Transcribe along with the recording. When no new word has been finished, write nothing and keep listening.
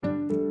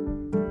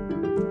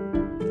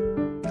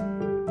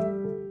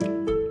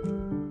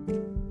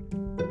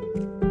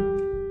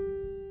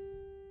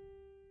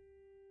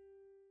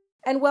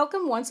and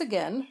welcome once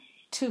again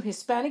to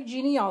Hispanic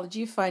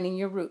Genealogy, Finding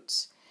Your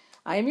Roots.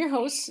 I am your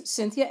host,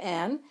 Cynthia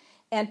Ann,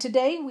 and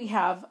today we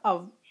have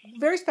a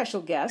very special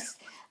guest,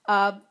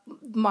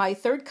 my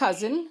third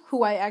cousin,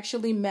 who I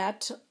actually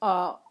met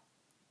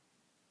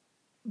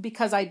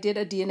because I did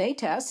a DNA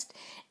test,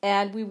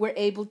 and we were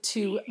able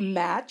to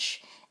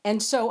match.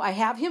 And so I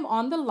have him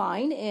on the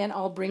line, and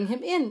I'll bring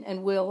him in,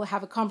 and we'll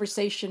have a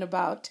conversation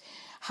about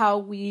how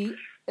we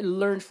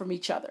learn from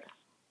each other.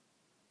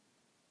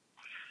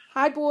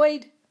 Hi,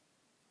 Boyd.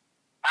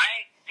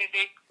 Hi,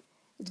 Cindy.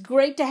 It's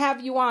great to have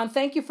you on.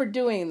 Thank you for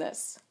doing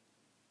this.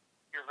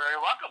 You're very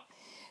welcome.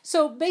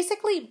 So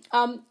basically,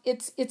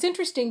 it's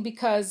interesting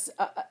because,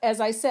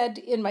 as I said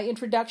in my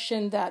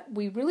introduction, that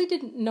we really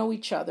didn't know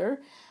each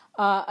other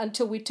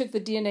until we took the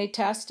DNA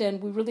test,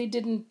 and we really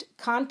didn't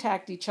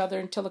contact each other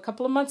until a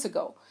couple of months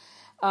ago.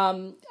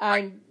 I'm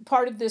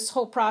part of this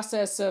whole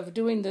process of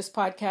doing this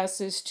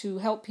podcast is to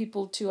help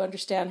people to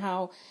understand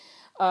how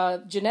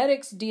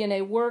genetics,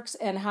 DNA works,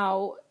 and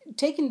how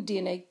taking a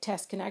DNA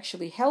test can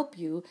actually help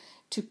you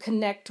to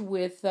connect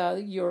with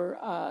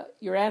your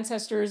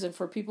ancestors, and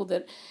for people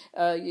that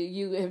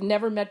you have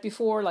never met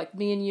before, like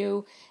me and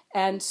you.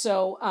 And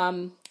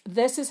so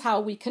this is how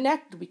we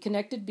connected. We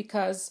connected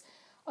because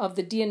of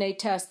the DNA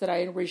test that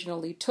I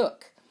originally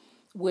took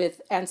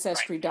with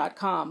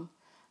Ancestry.com.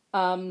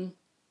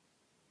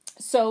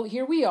 So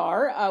here we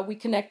are. We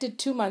connected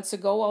 2 months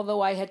ago,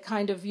 although I had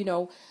kind of,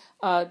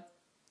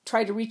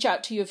 tried to reach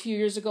out to you a few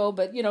years ago,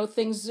 but,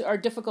 things are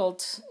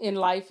difficult in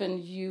life, and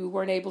you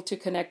weren't able to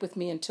connect with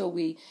me until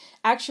we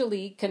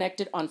actually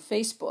connected on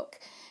Facebook.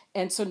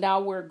 And so now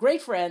we're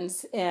great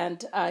friends,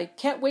 and I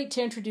can't wait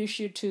to introduce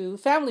you to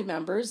family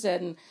members,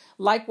 and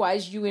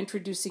likewise you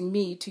introducing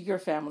me to your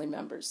family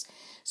members.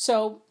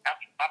 So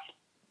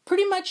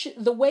pretty much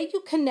the way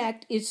you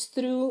connect is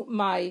through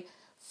my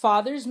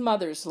father's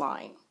mother's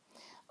line,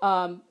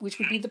 which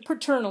would be the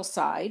paternal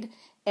side.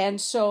 And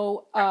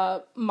so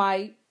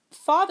my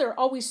father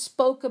always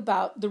spoke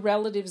about the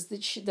relatives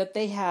that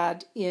they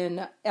had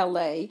in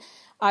L.A.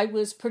 I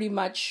was pretty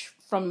much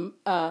from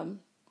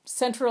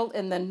Central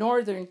and then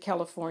Northern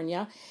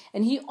California,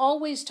 and he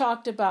always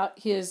talked about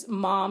his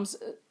mom's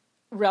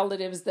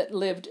relatives that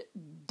lived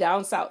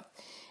down south,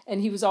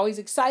 and he was always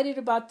excited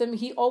about them.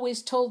 He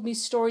always told me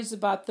stories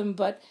about them,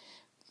 but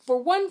for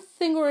one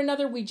thing or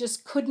another, we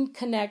just couldn't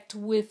connect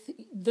with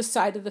the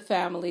side of the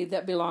family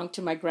that belonged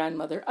to my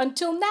grandmother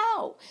until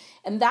now.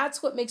 And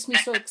that's what makes me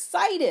so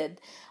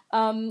excited.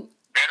 Better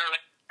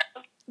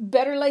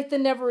late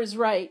than never is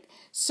right.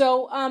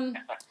 So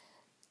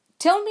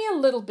tell me a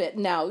little bit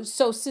now.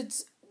 So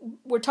since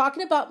we're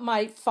talking about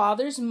my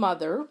father's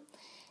mother,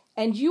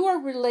 and you are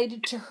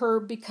related to her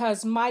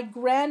because my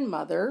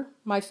grandmother,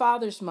 my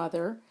father's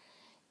mother,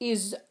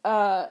 is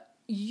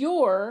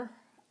your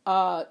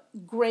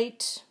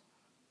great,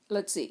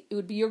 it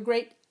would be your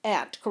great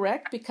aunt,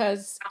 correct?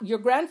 Because your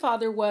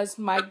grandfather was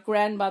my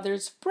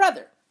grandmother's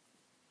brother.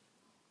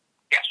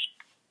 Yes.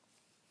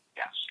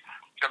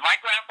 So my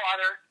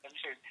grandfather,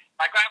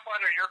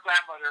 your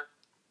grandmother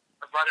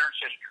are brother and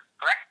sister,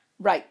 correct?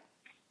 Right.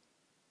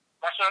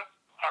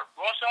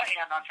 Rosa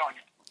and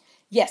Antonio.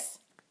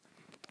 Yes.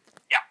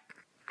 Yeah.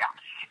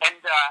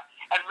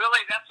 And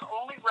really, that's the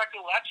only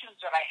recollections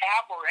that I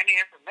have, or any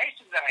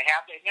information that I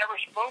have. They never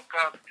spoke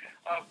of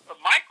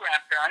my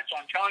grandparents,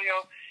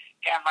 Antonio,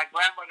 and my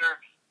grandmother,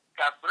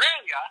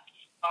 Gabriela.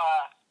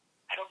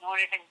 I don't know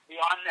anything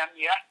beyond them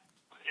yet.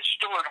 It's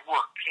still in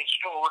work. It's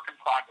still a work in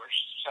progress.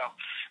 So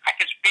I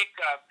can speak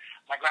of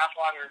my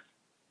grandfather,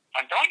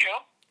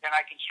 Antonio, and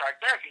I can start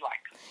there if you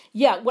like.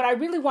 Yeah, what I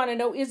really want to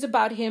know is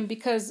about him,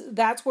 because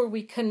that's where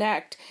we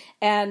connect.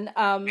 And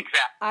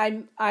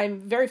exactly. I'm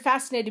very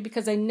fascinated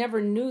because I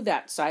never knew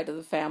that side of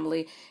the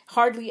family.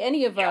 Hardly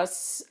any of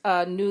us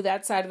knew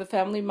that side of the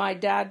family. My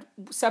dad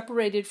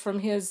separated from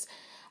his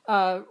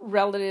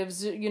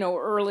relatives,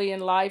 early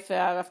in life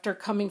after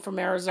coming from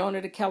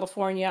Arizona to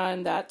California,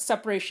 and that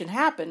separation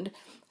happened.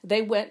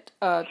 They went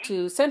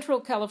to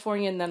Central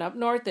California and then up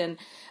north, and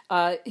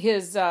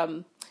his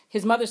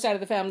mother's side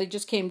of the family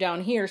just came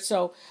down here.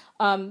 So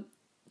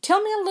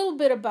tell me a little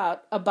bit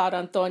about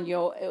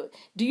Antonio.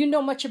 Do you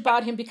know much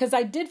about him? Because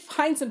I did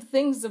find some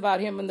things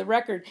about him in the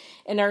record,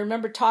 and I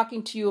remember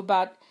talking to you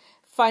about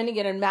finding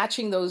it and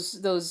matching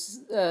those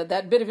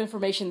that bit of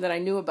information that I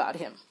knew about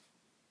him.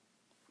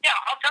 Yeah,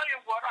 I'll tell you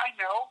what I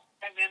know,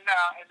 and then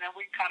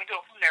we kind of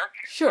go from there.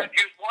 Sure.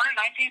 He was born in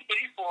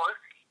 1984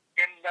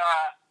 in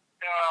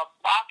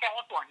Baja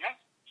California,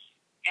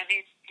 and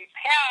he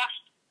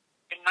passed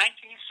in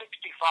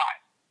 1965.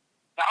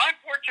 Now,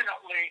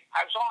 unfortunately,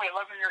 I was only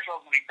 11 years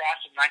old when he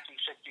passed in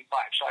 1965,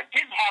 so I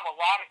didn't have a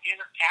lot of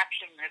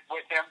interaction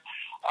with him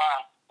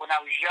when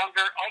I was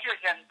younger, other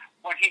than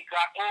when he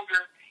got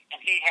older and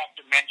he had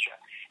dementia.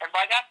 And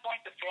by that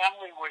point, the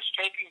family was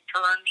taking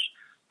turns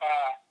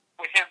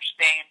with him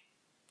staying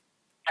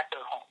at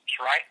their homes,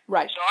 right?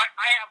 Right. So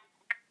I have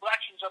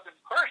recollections of him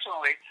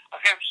personally,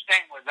 of him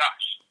staying with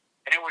us.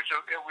 And it was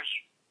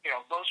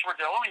those were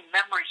the only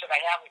memories that I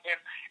have with him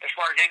as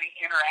far as any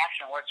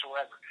interaction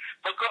whatsoever.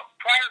 But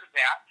prior to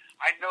that,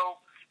 I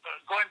know,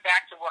 going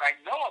back to what I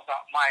know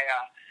about my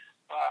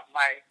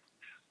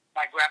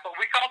grandpa,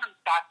 we called him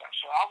Tata,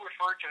 so I'll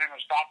refer to him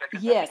as Tata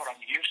because Yes. that's what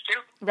I'm used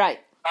to. Right.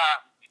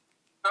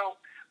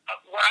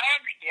 What I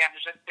understand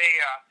is that they,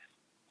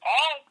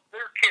 all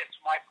their kids,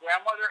 my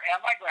grandmother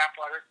and my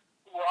grandfather,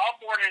 were all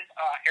born in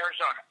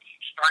Arizona,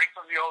 starting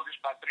from the oldest,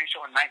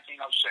 Patricio, in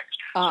 1906.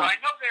 So I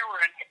know they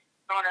were in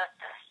Arizona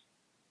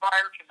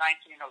prior to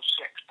 1906,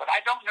 but I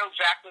don't know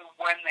exactly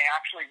when they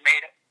actually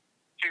made it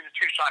to the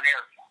Tucson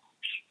area.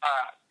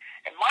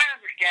 And my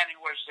understanding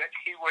was that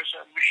he was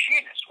a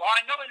machinist. Well,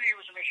 I know that he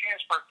was a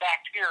machinist for a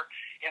fact here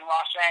in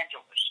Los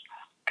Angeles.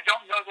 I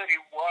don't know that he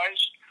was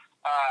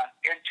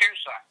in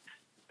Tucson.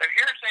 The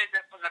hearsay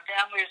that from the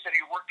family is that he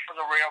worked for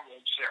the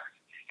railroads there,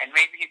 and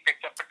maybe he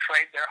picked up a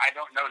trade there. I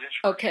don't know this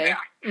for a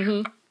fact.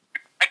 Mm-hmm.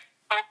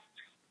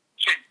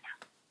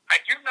 I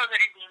do know that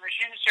he was a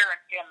machinist here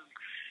in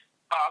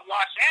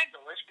Los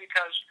Angeles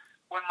because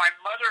when my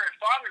mother and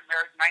father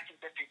married in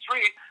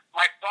 1953,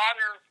 my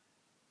father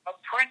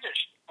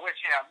apprenticed with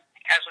him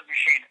as a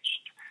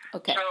machinist.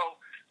 Okay. So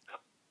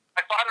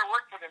my father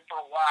worked with him for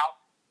a while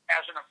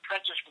as an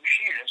apprentice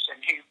machinist,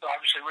 and he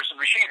obviously was a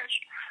machinist.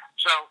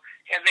 So,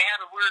 and they had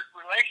a weird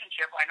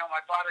relationship. I know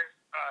my father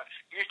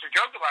used to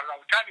joke about it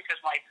all the time because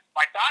my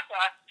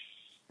tata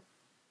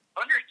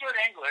understood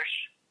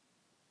English,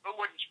 but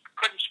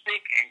couldn't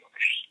speak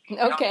English.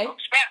 Okay.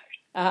 Spoke Spanish.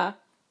 Uh-huh.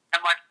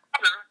 And my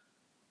father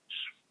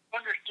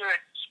understood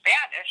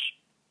Spanish,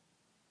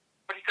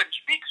 but he couldn't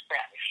speak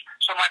Spanish.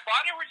 So my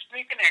father would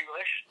speak in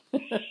English,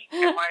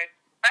 and my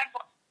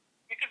grandfather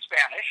would speak in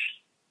Spanish,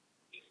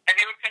 and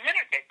they would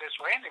communicate this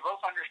way, and they both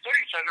understood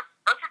each other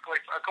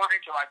perfectly, according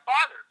to my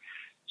father.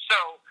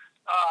 So,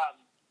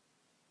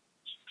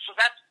 so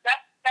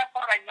that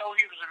part I know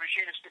he was a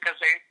machinist because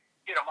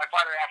my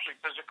father actually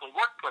physically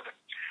worked with him.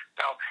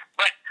 So,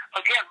 but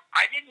again,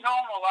 I didn't know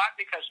him a lot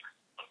because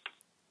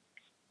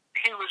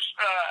he was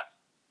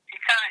he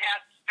kind of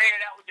had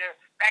faded out with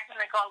back then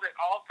they called it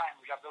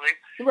Alzheimer's, I believe.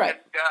 Right.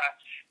 And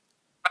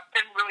I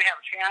didn't really have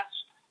a chance.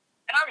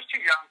 And I was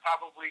too young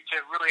probably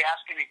to really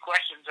ask any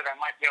questions that I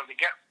might be able to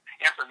get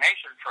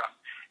information from.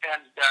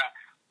 And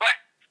but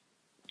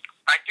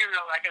I do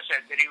know, like I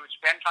said, that he would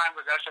spend time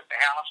with us at the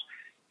house.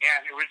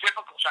 And it was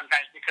difficult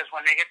sometimes because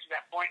when they get to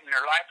that point in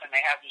their life and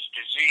they have this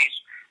disease,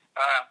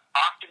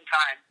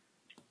 oftentimes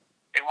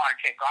they want to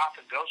take off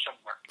and go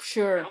somewhere.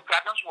 Sure.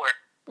 God knows where.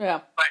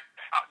 Yeah. But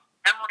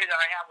memory that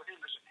I have with him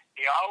is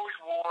he always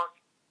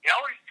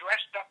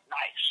dressed up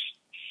nice.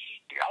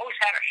 He always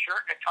had a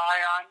shirt and a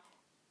tie on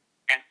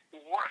and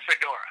wore a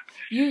fedora.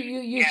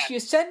 You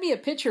sent me a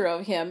picture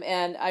of him,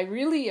 and I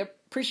really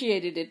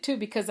appreciated it too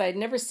because I'd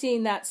never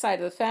seen that side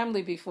of the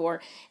family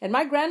before. And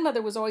my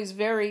grandmother was always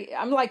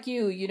I'm like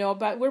you,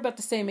 we're about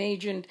the same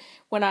age. And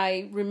when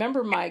I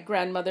remember my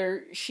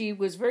grandmother, she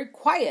was very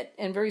quiet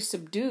and very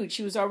subdued.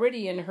 She was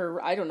already in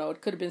her, I don't know,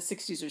 it could have been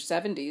 60s or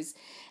 70s.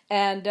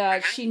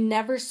 And she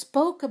never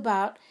spoke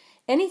about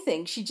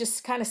anything. She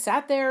just kind of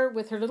sat there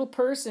with her little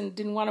purse and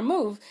didn't want to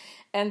move.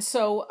 And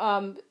so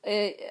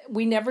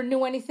we never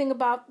knew anything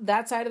about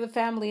that side of the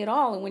family at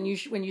all. And when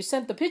you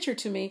sent the picture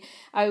to me,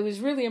 I was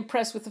really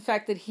impressed with the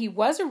fact that he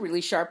was a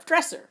really sharp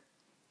dresser.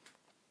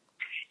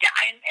 Yeah,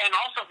 and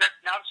also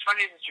now it's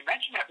funny that you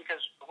mentioned that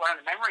because one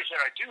of the memories that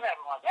I do have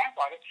of my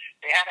grandfather,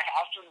 they had a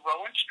house in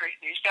Rowan Street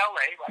in East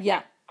LA,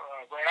 right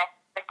off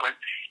Brooklyn,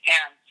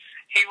 and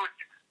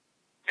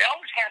they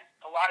always had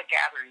a lot of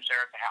gatherings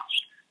there at the house.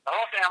 The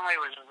whole family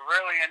was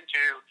really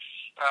into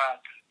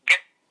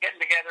getting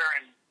together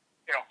and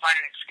find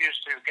an excuse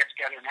to get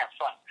together and have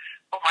fun.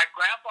 But my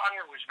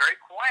grandfather was very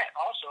quiet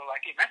also,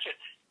 like he mentioned,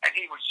 and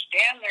he would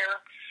stand there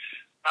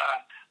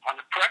on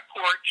the front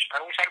porch.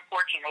 I always had a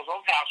porch in those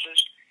old houses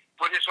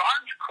with his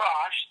arms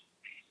crossed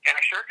and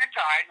a shirt and a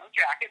tie, no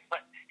jacket,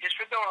 but his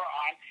fedora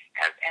on,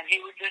 and he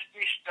would just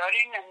be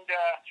studying and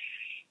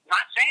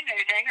not saying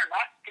anything or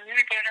not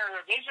communicating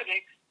or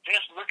visiting,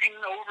 just looking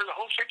over the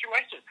whole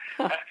situation.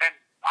 And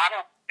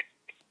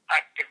I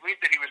could read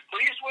that he was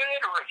pleased with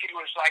it, or if he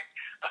was like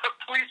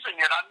policing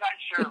it. I'm not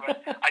sure, but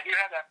I do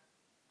have that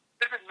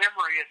vivid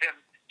memory of him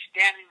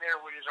standing there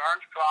with his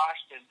arms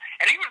crossed, and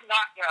he was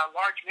not a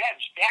large man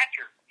in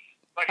stature,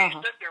 but he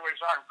stood there with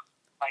his arms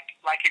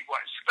like he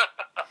was.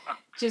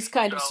 Just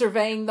kind of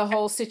surveying the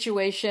whole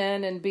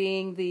situation and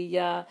being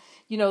the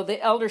the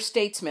elder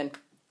statesman.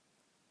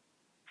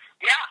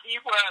 Yeah, he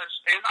was,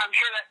 and I'm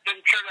sure that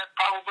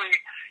probably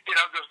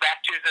goes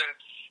back to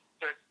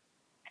the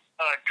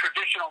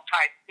traditional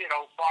type,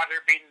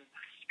 father being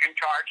in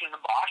charge and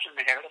the boss and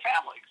the head of the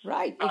family.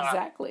 Right,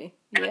 exactly.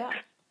 Yeah.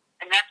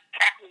 And that's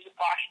exactly the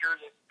posture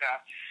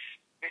that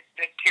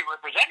he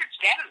represented,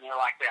 standing there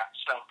like that.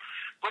 So,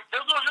 but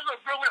those are the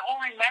really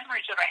only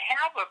memories that I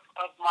have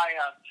of my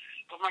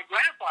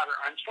grandfather.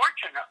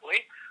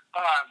 Unfortunately,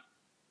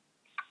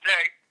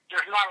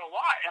 there's not a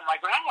lot. And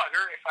my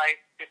grandmother, if I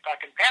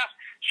can pass,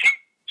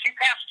 she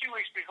passed 2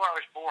 weeks before I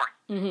was born.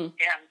 Mm-hmm.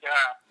 And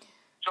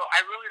So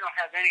I really don't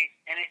have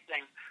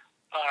anything.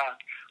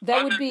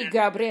 That would be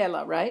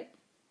Gabriela, right?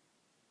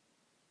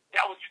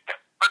 That was,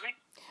 pardon me?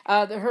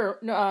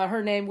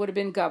 Her name would have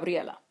been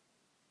Gabriela.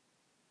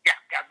 Yeah,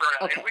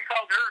 Gabriela. Okay. And we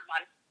called her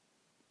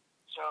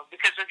so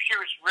because she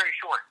was very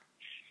short.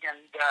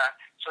 And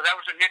so that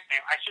was a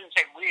nickname. I shouldn't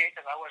say we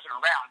because I wasn't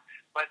around,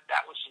 but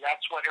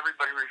that's what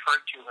everybody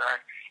referred to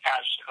her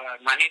as,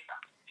 Nanita.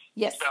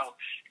 Yes. So,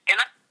 and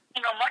I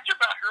didn't know much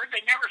about her.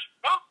 They never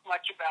spoke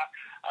much about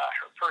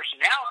her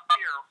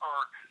personality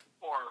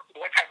or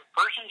what type of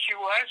person she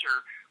was,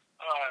 or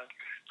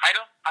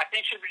I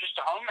think she was just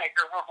a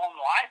homemaker. Her home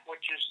life,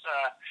 which is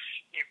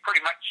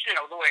pretty much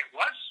the way it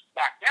was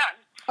back then.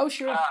 Oh,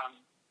 sure.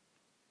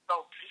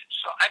 So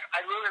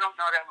I really don't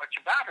know that much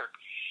about her.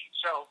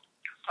 So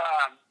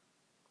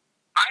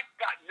I've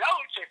got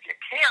notes, if you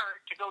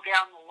care, to go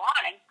down the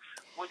line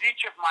with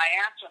each of my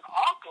aunts and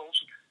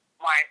uncles,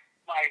 my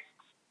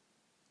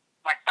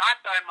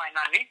tata and my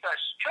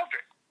nanita's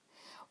children.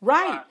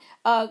 Right.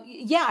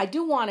 Yeah, I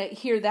do want to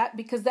hear that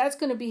because that's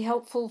going to be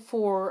helpful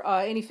for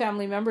any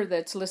family member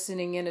that's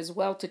listening in as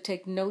well to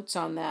take notes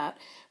on that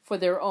for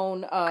their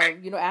own,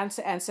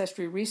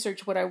 ancestry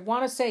research. What I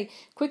want to say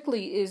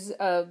quickly is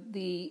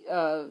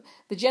the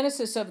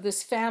genesis of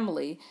this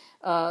family,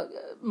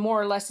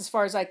 more or less as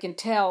far as I can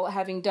tell,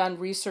 having done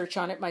research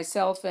on it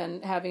myself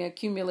and having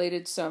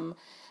accumulated some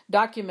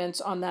documents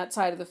on that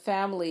side of the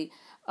family,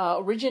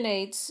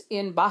 originates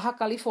in Baja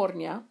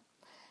California.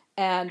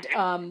 And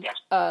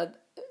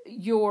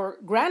your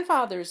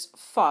grandfather's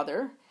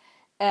father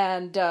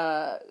and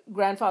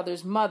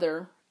grandfather's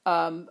mother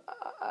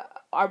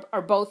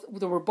were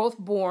both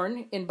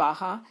born in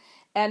Baja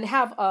and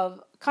have a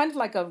kind of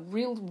like a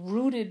real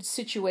rooted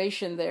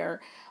situation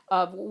there.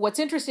 What's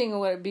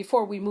interesting,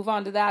 before we move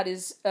on to that,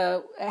 is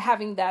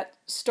having that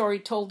story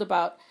told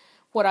about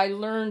what I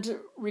learned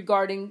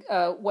regarding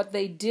what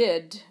they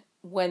did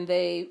when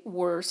they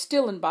were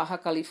still in Baja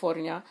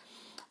California.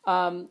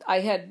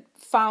 I had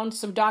found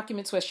some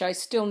documents which I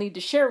still need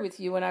to share with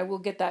you, and I will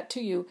get that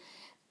to you,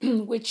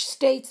 which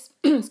states,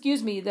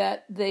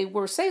 that they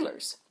were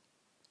sailors.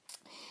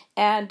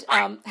 And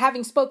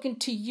having spoken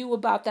to you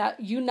about that,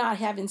 you not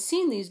having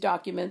seen these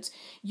documents,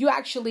 you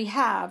actually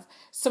have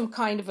some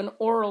kind of an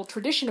oral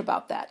tradition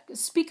about that.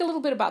 Speak a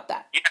little bit about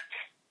that. Yeah.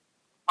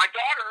 My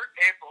daughter,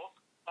 April,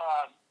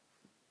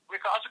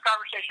 recalls a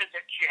conversation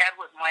that she had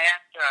with my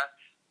Aunt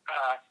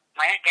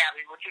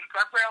Gabby, which is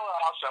Gabriela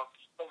also,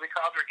 but we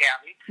called her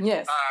Gabby.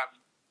 Yes.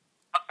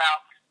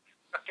 About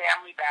the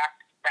family back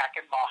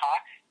in Baja,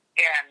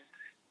 and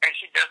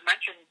she does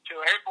mention to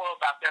April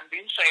about them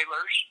being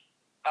sailors,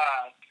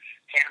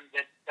 and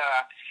that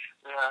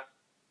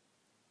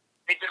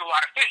they did a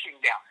lot of fishing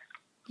down there.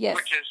 Yes.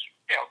 Which is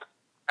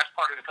that's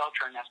part of the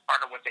culture and that's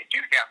part of what they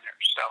do down there.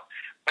 So,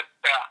 but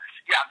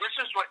this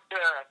is what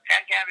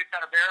Aunt Gabby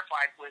kind of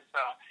verified with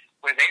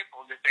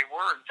April, that they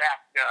were in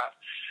fact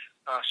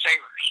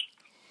sailors.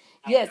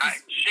 Yes.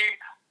 She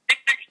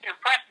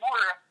impressed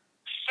more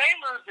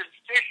sailors than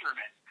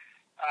fishermen.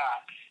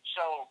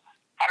 So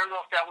I don't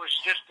know if that was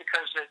just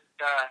because at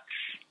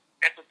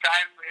the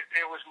time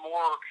it was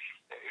more.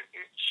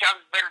 It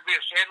sounds better to be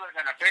a sailor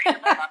than a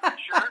fisherman. I'm not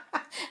sure.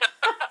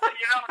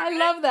 I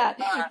love that.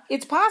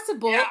 It's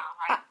possible. Yeah,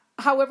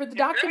 however, the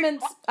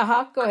documents.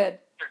 Go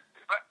ahead.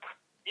 But,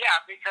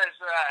 because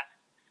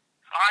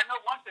I know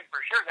one thing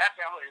for sure: that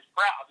family is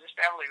proud. This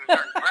family was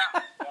very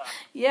proud.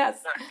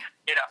 Yes.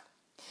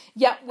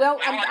 Yeah, well,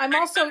 I'm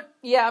also,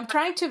 I'm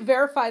trying to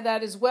verify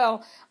that as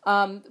well,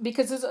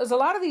 because there's a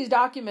lot of these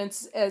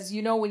documents, as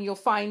you know, when you'll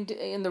find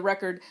in the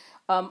record,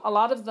 a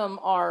lot of them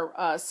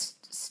are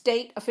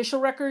state official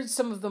records,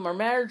 some of them are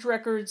marriage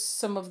records,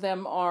 some of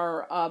them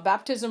are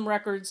baptism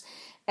records,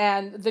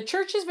 and the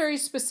church is very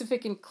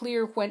specific and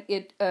clear when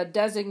it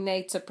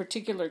designates a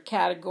particular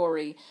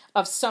category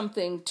of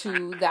something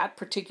to that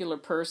particular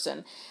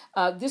person.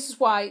 This is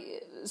why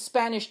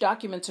Spanish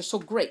documents are so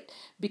great,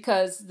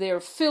 because they're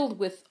filled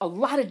with a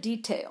lot of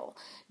detail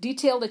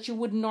that you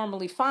wouldn't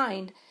normally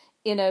find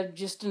in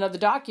just another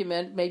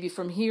document, maybe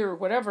from here or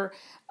whatever,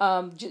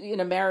 in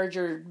a marriage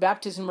or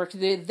baptism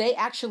record. They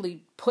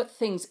actually put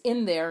things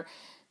in there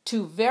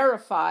to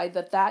verify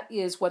that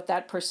is what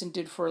that person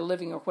did for a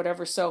living or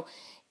whatever. So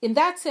in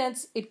that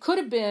sense, it could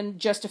have been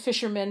just a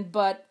fisherman,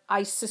 but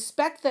I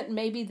suspect that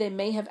maybe they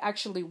may have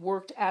actually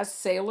worked as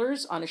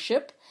sailors on a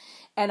ship,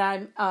 and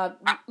I'm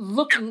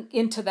looking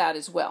into that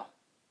as well.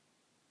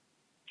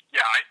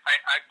 Yeah,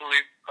 I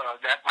believe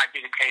that might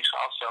be the case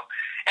also.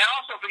 And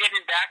also,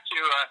 getting back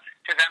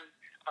to them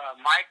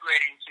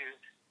migrating to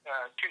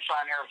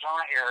Tucson,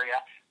 Arizona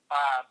area,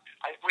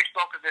 we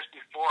spoke of this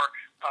before.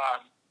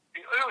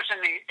 It was in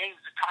the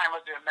time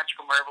of the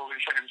Mexican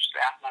Revolution and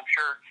stuff, and I'm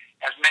sure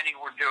as many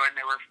were doing,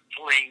 they were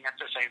fleeing at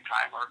the same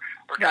time or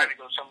trying to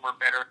go somewhere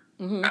better.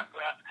 Mm-hmm.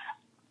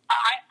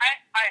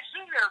 I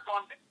assume they were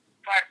going to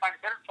try to find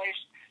a better place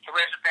to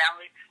raise a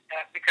family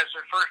because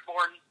their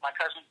firstborn, my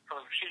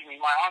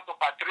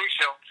uncle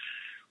Patricio,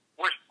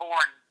 was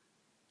born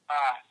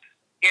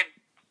in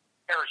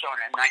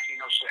Arizona in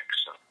 1906.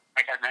 So,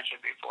 like I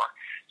mentioned before.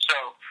 So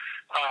So,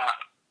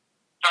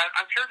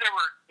 I'm sure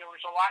there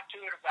was a lot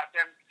to it about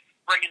them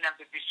bringing them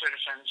to be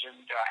citizens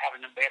and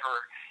having a better,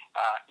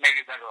 maybe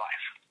a better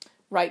life.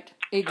 Right,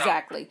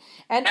 exactly.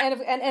 And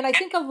I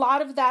think a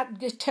lot of that,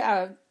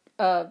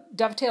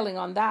 dovetailing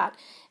on that,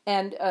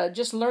 and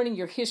just learning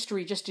your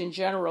history just in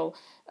general,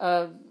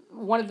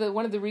 one of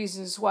the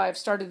reasons why I've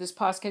started this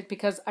podcast,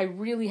 because I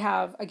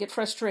get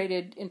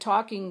frustrated in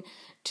talking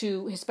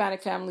to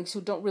Hispanic families who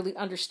don't really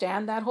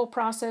understand that whole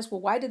process. Well,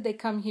 why did they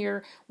come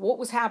here? What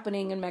was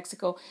happening in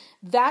Mexico?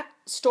 That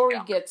story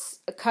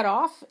gets cut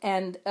off,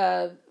 and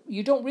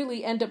you don't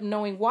really end up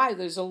knowing why.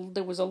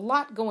 There was a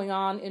lot going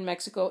on in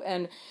Mexico,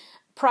 and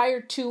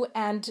prior to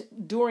and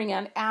during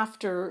and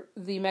after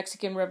the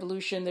Mexican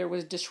Revolution, there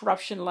was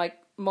disruption like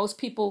most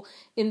people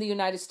in the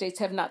United States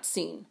have not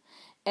seen.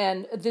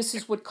 And this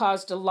is what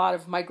caused a lot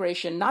of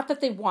migration. Not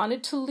that they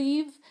wanted to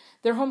leave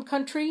their home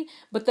country,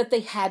 but that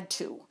they had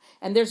to.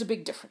 And there's a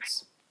big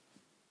difference.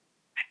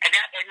 And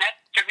that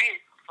to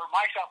me, for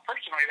myself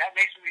personally, that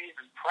makes me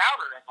even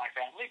prouder of my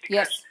family,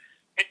 because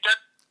it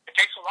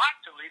takes a lot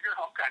to leave your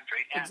home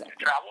country and to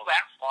travel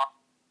that far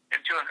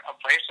into a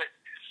place that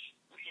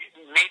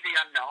may be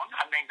unknown.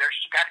 I mean, there's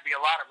got to be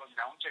a lot of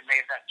unknowns. It may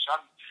have had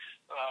some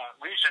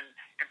reason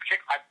in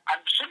particular.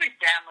 I'm assuming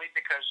family,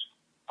 because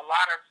a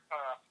lot of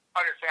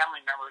other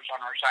family members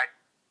on our side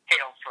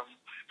hail from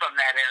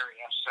that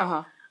area.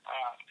 So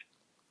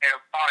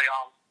they're probably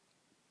all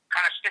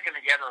kind of sticking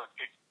together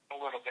a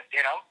little bit,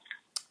 you know?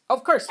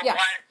 Of course, yeah.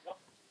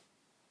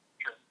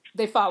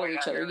 They follow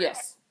each other,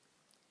 yes.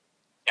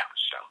 Yeah,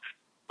 so.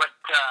 But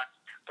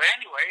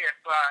anyway,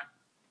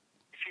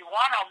 if you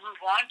want, I'll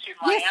move on to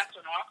my aunts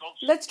and uncles.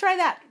 Let's try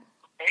that.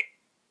 Okay.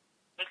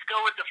 Let's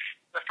go with the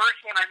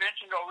first one I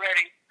mentioned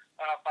already,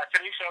 by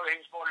Felicio. He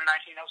was born in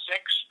 1906.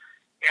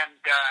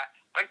 And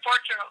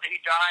unfortunately, he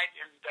died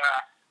in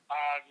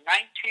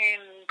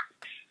 1930.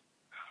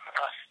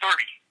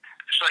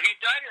 So he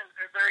died at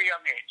a very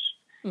young age.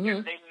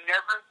 Mm-hmm. They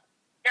never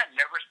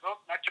spoke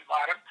much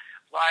about him.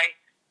 My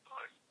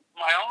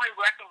only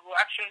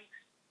recollection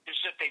is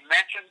that they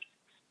mentioned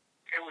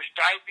it was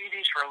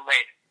diabetes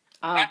related.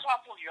 That's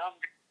awful young,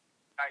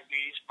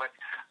 diabetes, but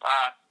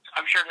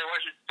I'm sure there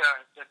wasn't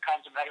the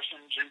kinds of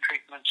medicines and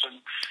treatments and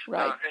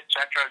et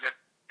cetera that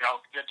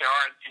there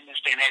are in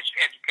this day and age,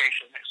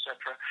 education, et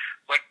cetera.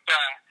 But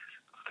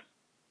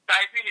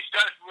diabetes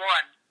does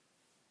run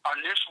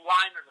on this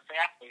line of the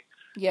family.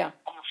 Yeah.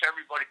 Almost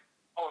everybody,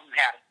 all of them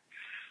had it.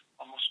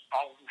 Almost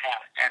all of them had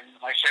it. And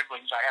my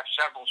siblings, I have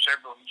several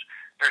siblings.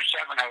 There's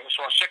 7 of us,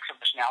 well, 6 of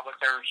us now, but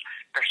there's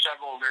 4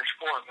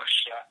 of us,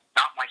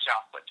 not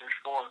myself, but there's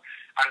 4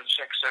 out of the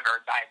 6 that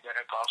are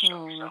diabetic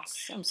also. Oh,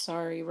 so I'm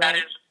sorry, right?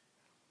 That is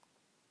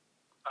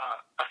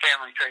a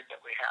family trait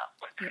that we have.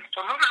 But, so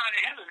moving on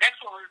to him, the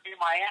next one would be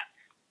my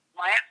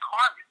Aunt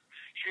Carmen.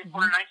 She was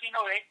born in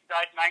 1908,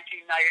 died in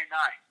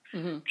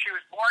 1999. She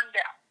was born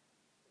deaf.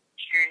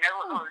 She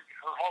never heard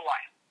her whole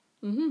life.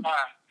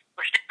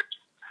 But she was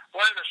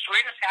one of the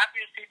sweetest,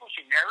 happiest people.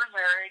 She never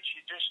married.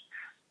 She just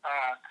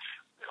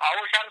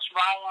always had a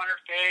smile on her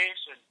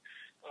face, and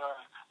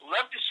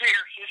loved to see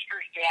her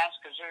sisters dance,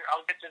 because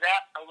I'll get to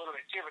that a little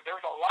bit too. But there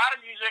was a lot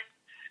of music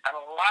and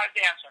a lot of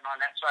dancing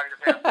on that side of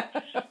the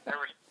family. There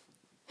was,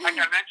 like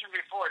I mentioned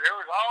before, there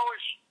was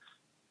always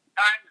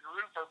time and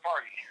room for a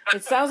party.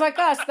 It sounds like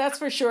us, that's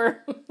for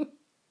sure.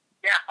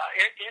 Yeah,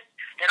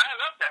 and I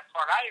love that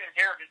part. I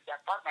inherited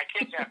that part. My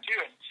kids have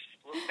too, and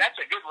that's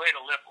a good way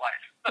to live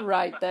life.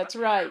 Right, that's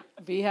right.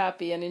 Be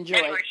happy and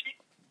enjoy. Anyway,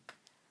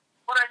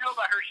 what I know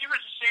about her, she was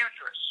a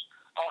seamstress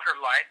all her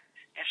life,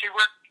 and she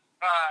worked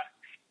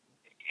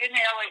in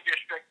the LA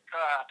district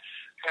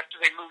after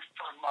they moved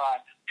from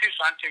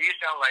Tucson to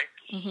East LA,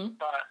 in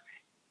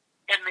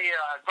the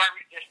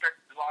garment district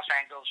in Los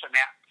Angeles and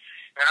that.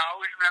 And I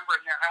always remember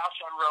in their house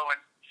on Rowan,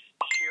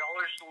 she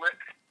always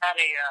had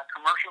a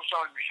commercial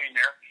sewing machine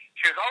there.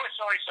 She was always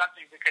sewing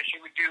something, because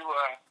she would do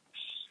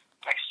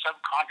like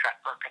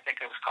subcontract work, I think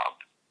it was called.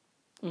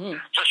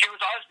 So she was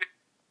always been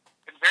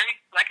very,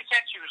 like I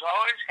said, she was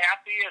always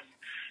happy, and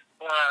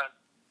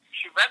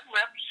she read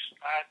lips.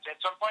 At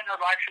some point in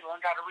her life, she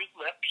learned how to read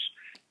lips.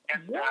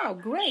 And, wow,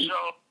 great!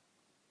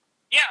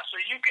 So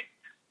you could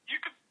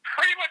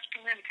pretty much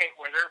communicate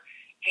with her,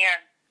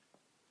 and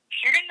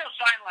she didn't know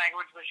sign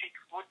language, but she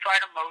would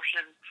try to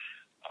motion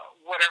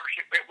whatever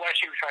it was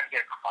she was trying to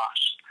get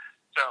across.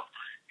 So,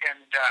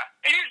 and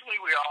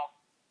usually we all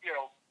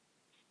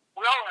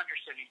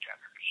understood each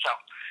other. So,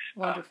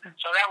 wonderful.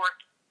 So that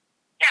worked.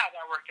 Yeah,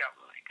 that worked out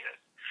really good.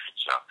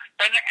 So,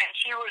 and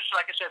she was,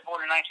 like I said,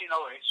 born in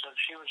 1908, so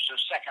she was the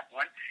second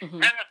one.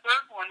 Then the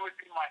third one would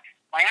be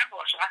my Aunt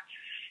Rosa,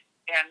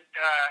 and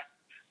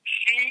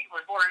she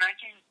was born in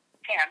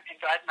 1910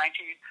 and died in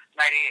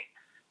 1998.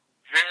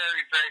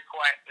 Very, very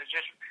quiet. It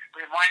just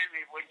reminded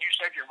me when you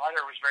said your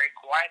mother was very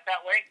quiet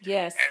that way.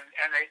 Yes.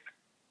 And they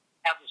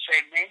have the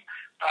same name.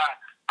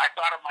 I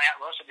thought of my Aunt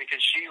Rosa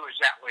because she was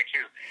that way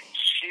too.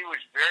 She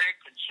was very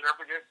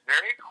conservative,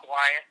 very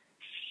quiet.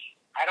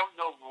 I don't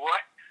know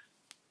what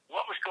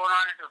was going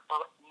on in her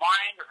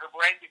mind or her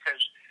brain,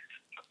 because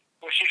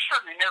Well, she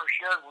certainly never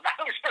shared when I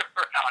was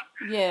around.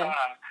 Yeah.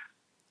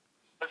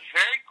 But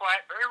very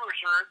quiet, very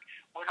reserved.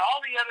 When all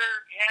the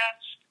other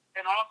aunts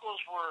and uncles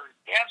were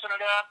dancing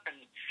it up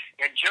and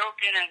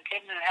joking and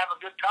kidding and having a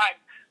good time,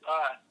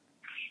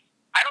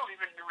 I don't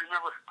even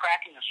remember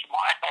cracking a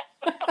smile.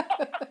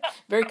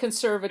 Very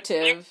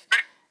conservative.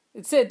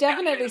 It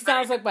definitely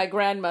sounds like my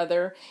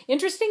grandmother.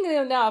 Interestingly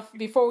enough,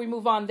 before we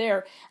move on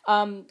there,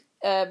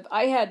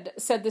 I had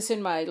said this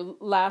in my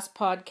last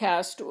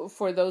podcast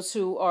for those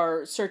who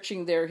are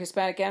searching their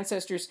Hispanic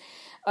ancestors.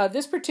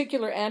 This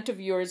particular aunt of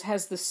yours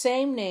has the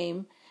same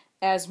name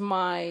as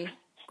my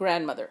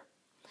grandmother.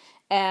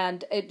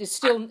 And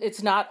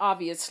it's not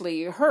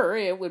obviously her.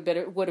 It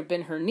would have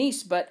been her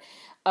niece, but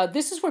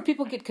this is where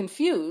people get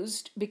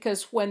confused,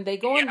 because when they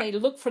go and they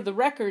look for the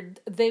record,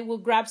 they will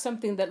grab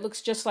something that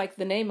looks just like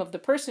the name of the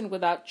person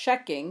without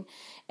checking,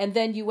 and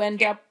then you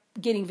end up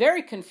getting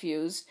very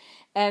confused.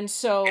 And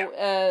so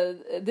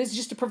this is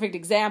just a perfect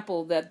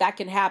example that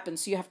can happen.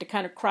 So you have to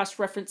kind of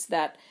cross-reference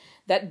that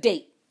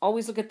date.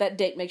 Always look at that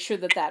date. Make sure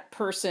that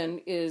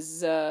person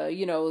is,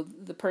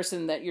 the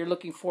person that you're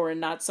looking for,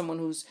 and not someone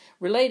who's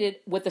related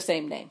with the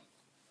same name.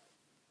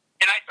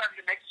 And I started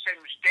to make the same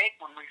mistake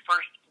when we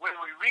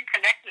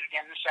reconnected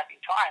again the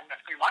second time a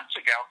few months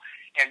ago,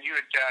 and you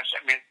had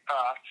sent me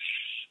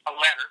a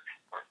letter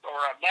or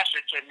a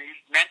message, and you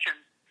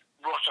mentioned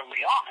Rosa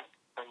Leon,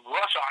 or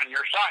Rosa on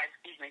your side,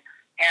 excuse me,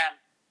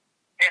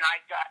 and I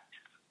got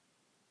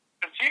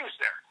confused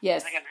there.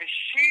 Yes. Thinking,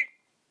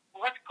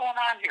 what's going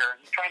on here?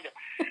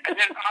 And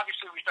then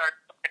obviously we started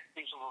putting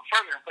things a little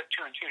further and put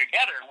two and two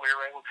together, and we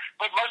were able.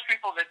 But most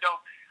people that don't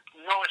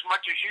know as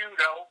much as you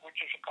know, which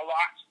is a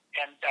lot,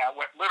 and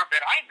what little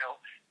bit I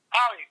know,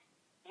 probably it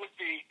would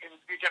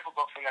be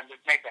difficult for them to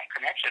make that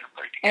connection and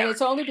put it together. And it's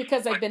only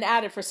because I've been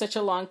at it for such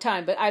a long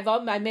time. But I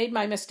made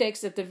my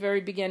mistakes at the very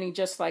beginning,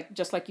 just like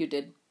you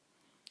did.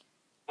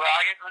 Well,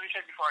 let me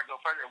say before I go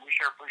further, we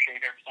sure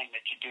appreciate everything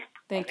that you do.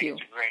 Thank you.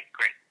 It's great.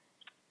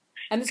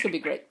 And this could be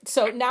great.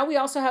 So now we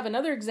also have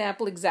another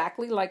example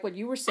exactly like what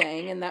you were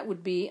saying, and that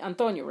would be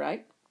Antonio,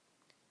 right?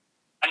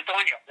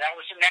 Antonio. That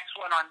was the next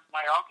one on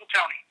my Uncle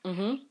Tony.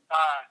 Mm-hmm.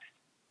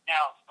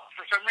 Now,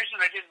 for some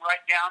reason, I didn't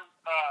write down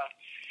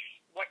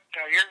what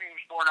year he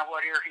was born or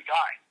what year he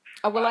died.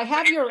 Well, I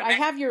have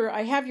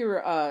your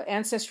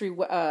ancestry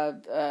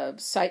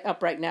site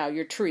up right now,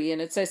 your tree,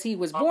 and it says he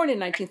was born in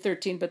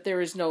 1913, but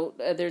there's no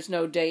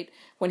date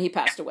when he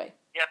passed away.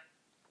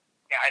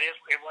 Yeah,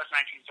 it was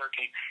 1913.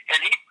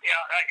 And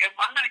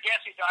I'm going to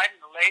guess he died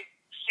in the late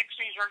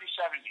 60s, early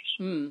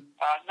 70s.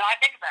 No, I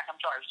take it back. I'm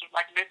sorry. It was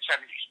like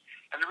mid-70s.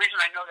 And the reason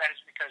I know that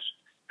is because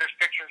there's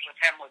pictures of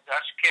him with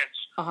us kids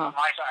on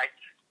my side.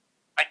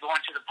 I'd go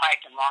into the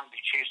Pike in Long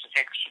Beach. He used to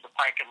take us to the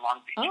Pike in Long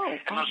Beach.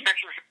 And those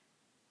pictures,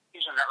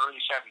 he's in the early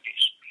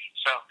 70s.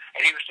 So,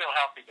 and he was still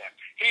healthy then.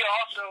 He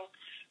also,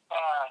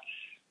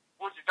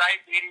 with the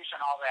diabetes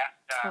and all that,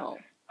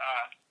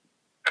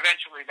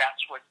 eventually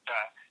that's what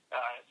took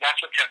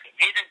him.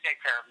 He didn't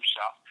take care of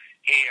himself.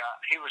 He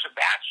was a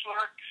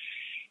bachelor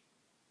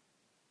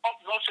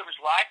most of his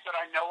life that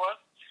I know of,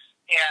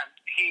 and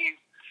he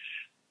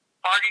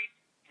partied.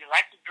 He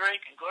liked to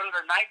drink and go to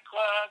the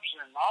nightclubs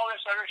and all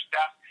this other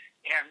stuff,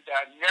 and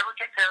never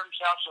took care of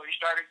himself. So he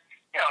started.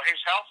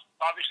 His health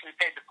obviously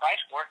paid the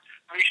price for it,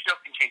 but he still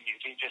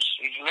continued. He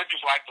lived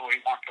his life the way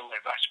he wanted to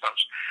live, I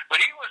suppose. But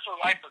he was the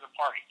life of the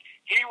party.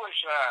 He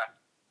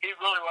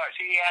really was.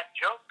 He had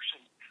jokes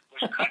and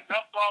was cutting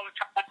up all the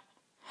time.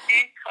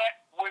 He cut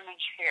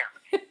women's hair.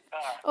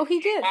 He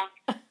did.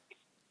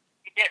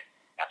 He did.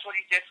 That's what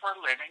he did for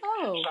a living.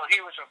 So he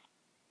was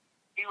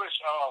always,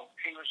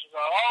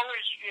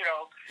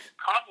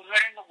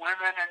 complimenting the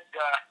women, and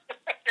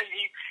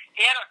he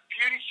had a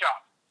beauty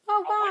shop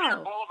on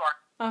Winter Boulevard.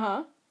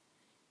 And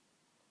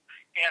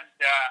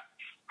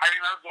I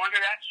remember going to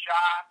that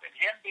shop and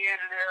him being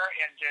in there,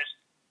 and just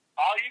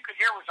all you could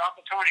hear was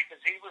Uncle Tony,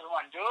 because he was the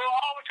one doing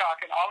all the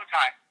talking all the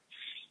time.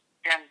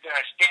 And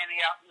standing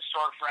out in the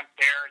storefront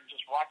there and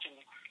just watching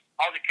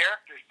all the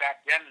characters back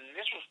then. And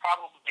this was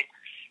probably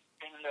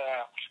in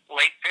the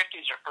late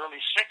 50s or early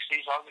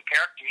 60s, all the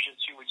characters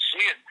that you would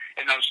see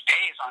in those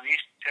days on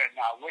East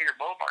Whittier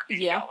Boulevard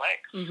in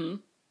LA. Mm-hmm.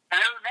 And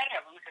there were many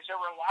of them, because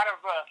there were a lot of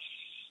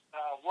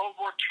World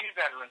War II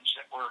veterans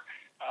that were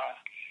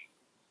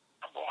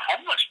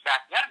homeless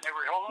back then. They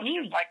were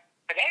homeless just like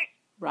today.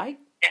 Right.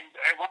 And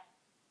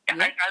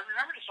I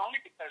remember this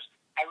only because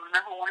I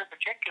remember one in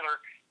particular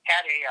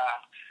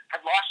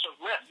had lost a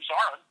limb, his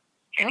arm,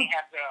 and he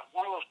had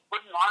one of those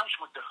wooden arms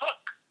with the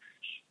hook.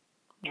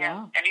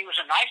 And he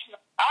was a nice enough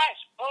guy, I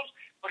suppose,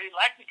 but he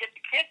liked to get the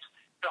kids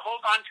to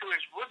hold on to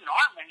his wooden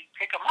arm and he'd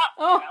pick them up.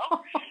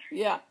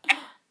 Yeah.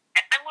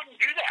 And I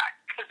wouldn't do that,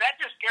 because that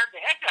just scared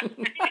the heck out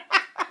of me.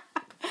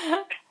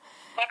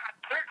 But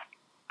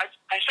I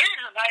say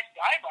he's a nice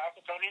guy, my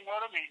Uncle Tony. You know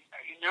what I mean?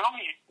 You knew him,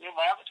 you knew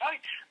my Uncle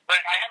Tony.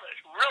 But I have a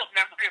real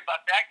memory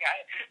about that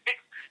guy.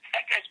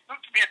 That guy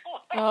spooked me a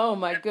little. Oh,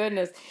 my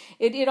goodness.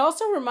 It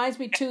also reminds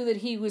me, too,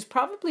 that he was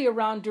probably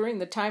around during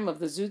the time of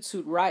the Zoot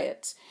Suit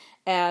riots.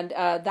 And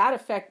that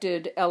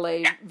affected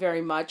LA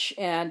very much.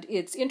 And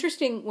it's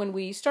interesting when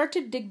we start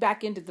to dig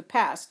back into the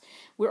past,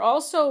 we're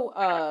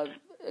also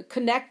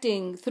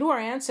connecting through our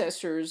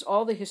ancestors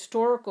all the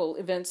historical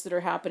events that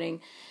are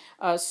happening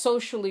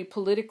socially,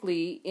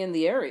 politically in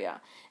the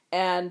area.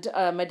 And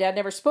my dad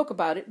never spoke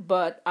about it,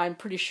 but I'm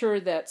pretty sure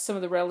that some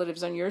of the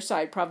relatives on your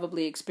side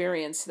probably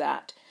experienced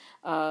that.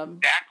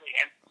 Exactly,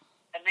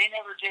 and they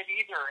never did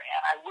either.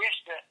 And I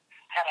wish that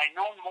had I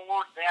known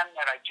more then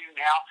than I do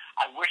now,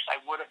 I wish I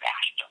would have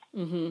asked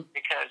them.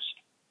 Because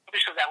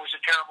obviously that was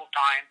a terrible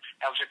time.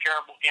 That was a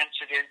terrible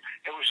incident.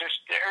 It was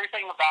just,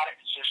 everything about it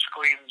just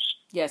screams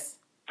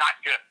not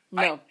good.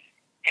 Right? No.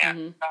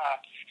 And,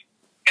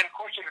 and of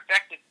course it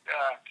affected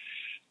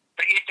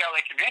the East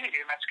LA community,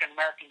 the Mexican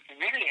American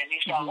community in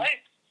East LA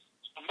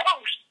the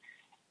most.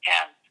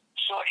 And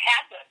so it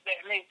had to,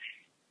 I mean,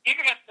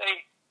 even if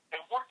they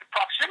worked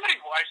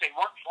proximity-wise, they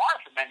weren't far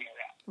from any of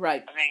that.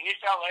 Right. I mean,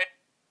 East LA,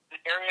 the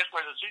areas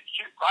where the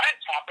Zoot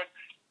riots happened,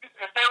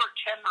 if they were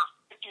 10 or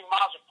 15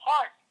 miles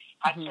apart,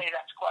 I'd say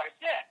that's quite a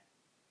bit.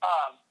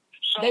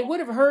 So they would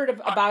have heard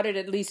about it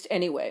at least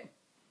anyway.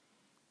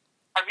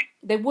 Pardon me?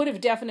 They would have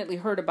definitely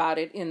heard about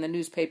it in the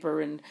newspaper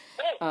and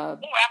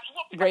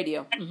absolutely.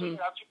 radio.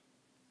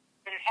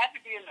 But it had to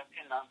be on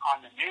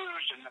the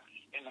news and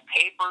in the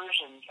papers,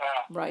 and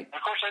right. And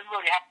of course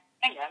everybody had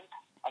an opinion.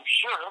 I'm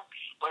sure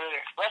whether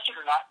they expressed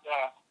it or not.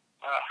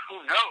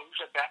 Who knows?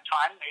 At that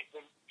time,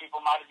 the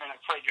people might have been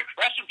afraid to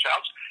express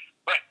themselves.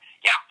 But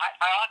yeah,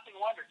 I often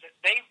wondered that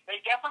they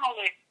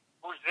definitely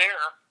were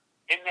there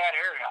in that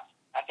area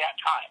at that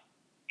time,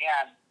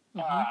 and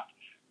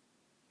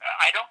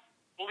I don't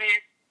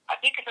believe. I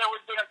think if there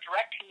would have been a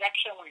direct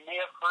connection, we may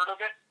have heard of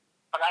it,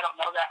 but I don't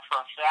know that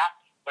for a fact.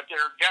 But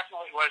there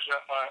definitely was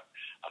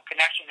a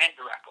connection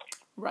indirectly,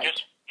 right?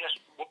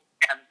 Just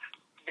and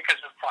because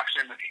of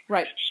proximity,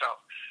 right? So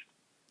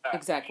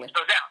exactly.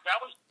 So that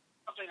was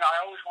something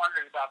I always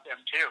wondered about them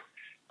too,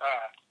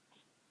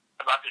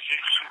 about the Zoot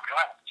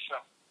riots.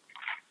 So.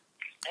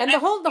 And the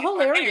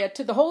whole area,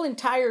 to the whole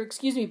entire,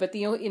 but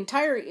the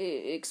entire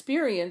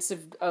experience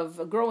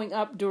of growing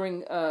up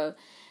during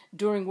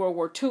World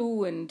War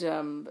II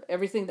and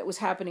everything that was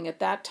happening at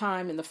that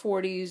time in the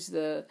 40s,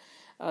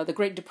 the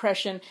Great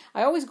Depression.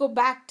 I always go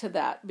back to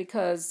that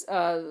because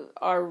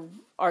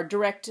our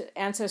direct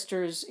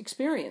ancestors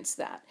experienced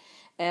that.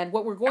 And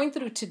what we're going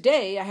through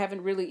today, I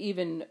haven't really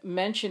even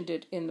mentioned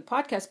it in the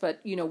podcast,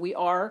 but we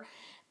are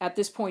at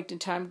this point in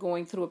time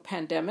going through a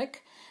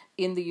pandemic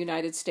in the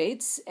United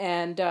States.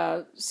 And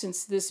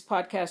since this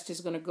podcast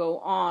is going to go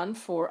on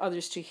for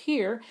others to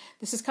hear,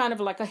 this is kind of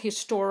like a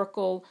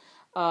historical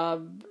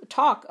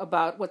talk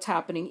about what's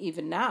happening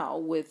even now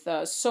with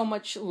so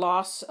much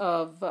loss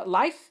of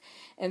life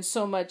and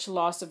so much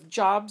loss of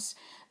jobs.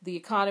 The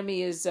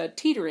economy is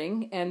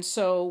teetering, and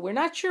so we're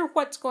not sure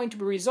what's going to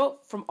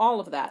result from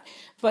all of that.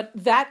 But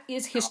that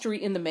is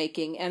history in the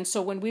making. And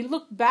so when we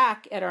look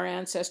back at our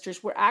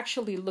ancestors, we're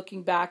actually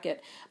looking back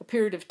at a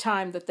period of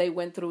time that they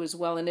went through as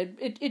well. And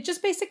it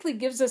just basically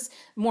gives us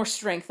more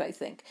strength, I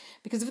think.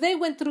 Because if they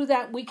went through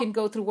that, we can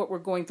go through what we're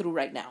going through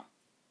right now.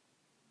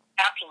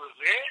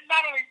 Absolutely.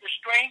 Not only the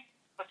strength,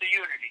 but the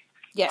unity.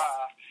 Yes.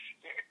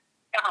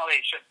 Definitely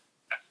should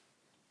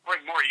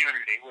bring more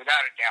unity,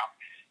 without a doubt.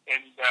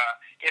 And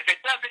if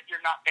it doesn't,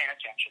 you're not paying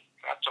attention.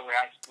 That's the way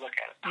I look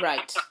at it.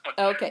 Right.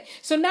 Okay.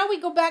 So now we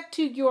go back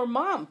to your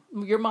mom.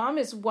 Your mom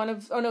is one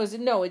of. Oh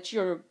no! It's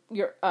your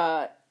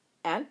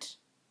aunt.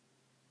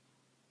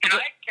 Can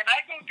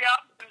I go down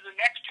to the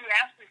next two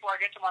aunts before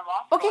I get to my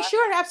mom? Okay,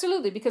 sure,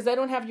 absolutely. Because I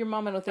don't have your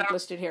mom. I don't think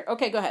listed here.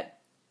 Okay, go ahead.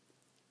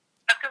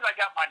 That's because I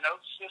got my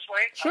notes this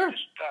way. Sure.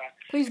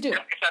 Please do.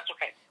 If that's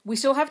okay. We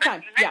still have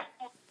time. The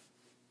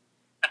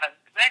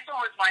next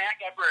one was my Aunt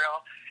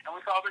Gabrielle, and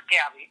we called her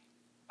Gabby.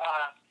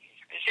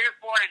 She was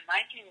born in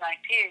 1919,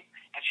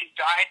 and she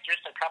died just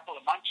a couple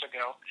of months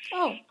ago.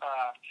 Oh.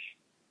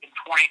 In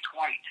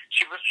 2020,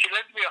 she lived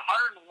to be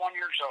 101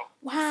 years old.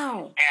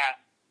 Wow.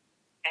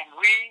 And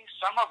we,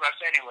 some of us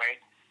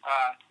anyway,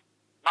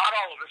 not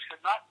all of us,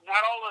 because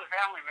not all of the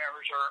family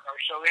members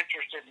are so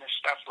interested in this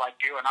stuff like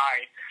you and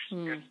I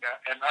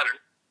and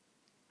others.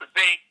 But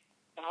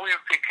we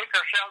could kick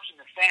ourselves in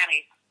the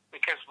fanny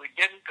because we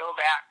didn't go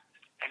back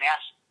and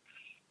ask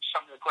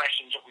some of the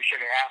questions that we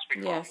should have asked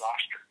before we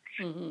lost her.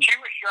 Mm-hmm. She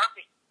was sharp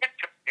as shit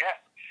to death.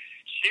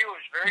 She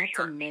was very That's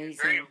sharp.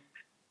 amazing.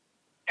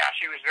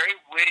 She was very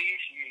witty.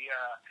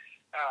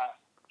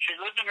 She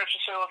lived in a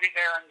facility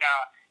there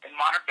in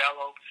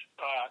Montebello,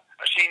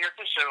 a senior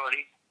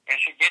facility, and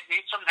she did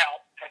need some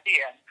help at the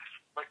end.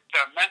 But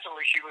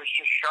mentally, she was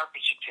just sharp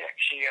as a tick.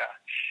 She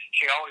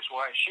always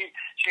was. She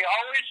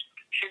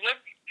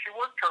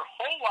worked her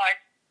whole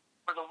life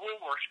for the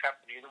Woolworths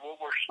Company, the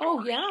Woolworths stores.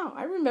 Oh yeah,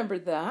 I remember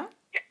that.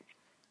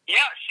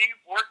 Yeah, she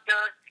worked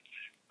there.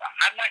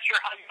 I'm not sure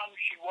how young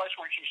she was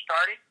when she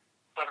started,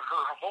 but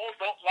her whole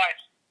adult life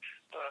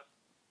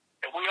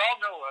that we all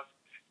know of,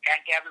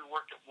 Aunt Gabby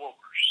worked at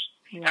Woolworths.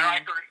 And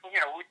I,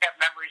 we have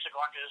memories of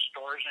going to the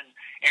stores in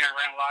and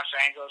around Los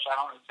Angeles. I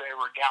don't know if they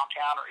were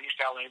downtown or East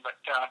LA,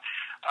 but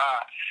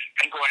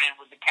and going in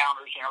with the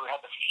counters. We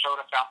had the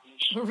soda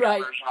fountains, right?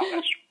 And all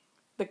that.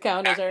 The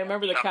counters. I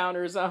remember the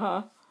counters.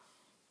 Yeah,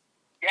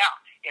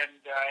 and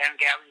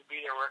Gabby would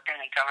be there working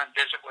and come and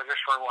visit with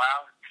us for a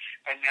while,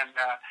 and then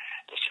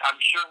I'm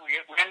sure we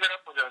ended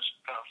up with a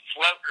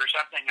float or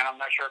something, and I'm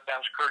not sure if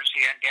that was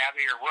courtesy Aunt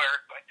Gabby or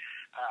where,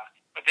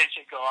 but then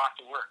she'd go off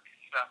to work.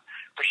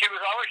 But she was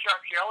always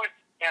sharp. She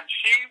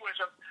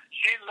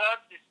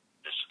loved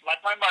this, like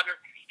my mother.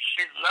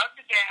 She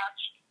loved to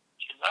dance.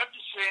 She loved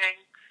to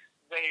sing.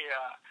 The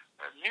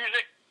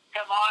music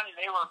come on, and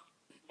they were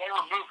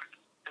moving.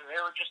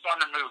 They were just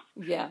on the move.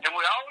 Yeah. And we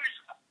always,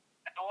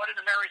 one of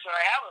the memories that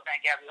I have of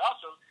Aunt Gabby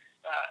also,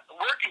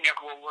 working at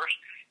Woolworths,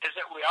 is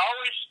that we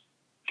always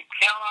could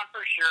count on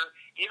for sure,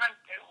 even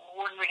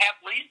when we have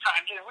lean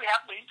times, and we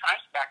have lean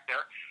times back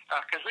there,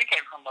 because we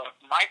came from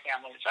my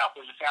family itself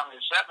was a family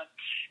of 7,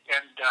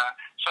 and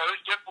so it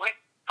was difficult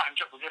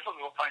times that were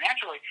difficult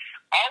financially.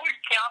 Always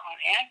count on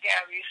Aunt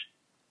Gabby's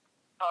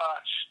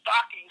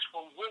stockings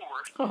from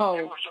Woolworths. Oh.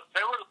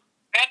 They were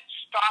netted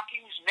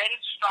stockings,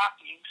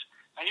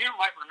 and you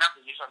might remember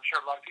these. I'm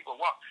sure a lot of people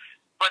won't,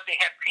 but they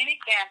had penny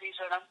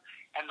candies in them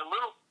and the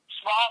little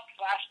small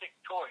plastic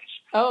toys.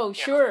 Oh,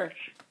 sure.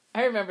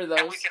 I remember those.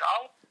 And we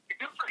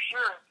knew for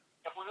sure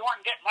if we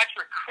weren't getting much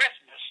for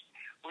Christmas,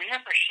 we knew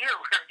for sure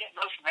we were getting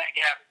those from Aunt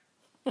Gabby.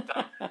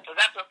 So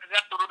that's a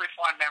really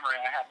fond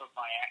memory I have of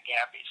my Aunt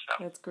Gabby. So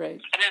that's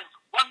great. And then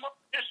one more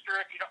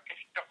sister, if you don't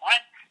mind,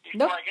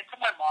 before I get to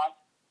my mom,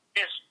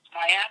 is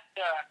my Aunt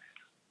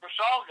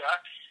Rosalda,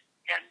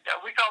 and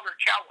we called her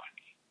Chowa.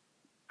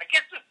 I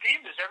guess the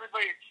theme is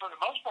everybody, for the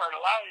most part,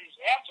 a lot of these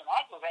aunts and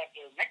uncles have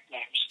their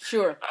nicknames.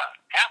 Sure.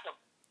 Half of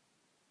them.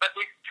 But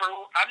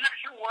I'm not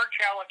sure where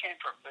Chowa came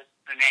from, the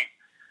name.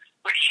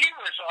 But she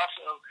was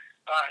also,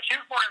 she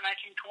was born in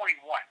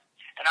 1921,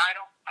 and I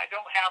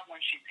don't have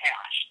when she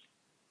passed.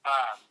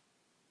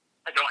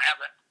 I don't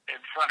have it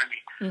in front of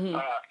me,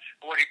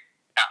 when he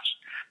passed.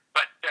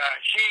 But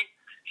she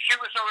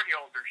was already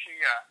older. She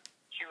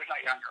was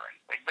not younger or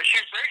anything. But she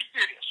was very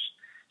studious.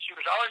 She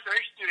was always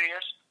very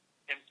studious.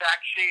 In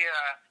fact,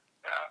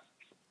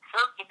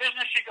 the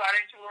business she got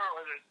into,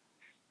 or the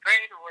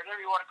trade, or whatever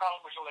you want to call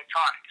it, was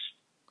electronics.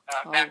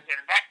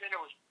 Back then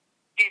it was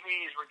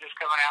TVs were just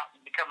coming out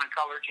and becoming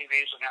color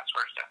TVs and that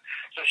sort of stuff.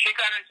 So she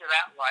got into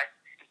that life.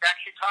 In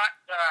fact, she taught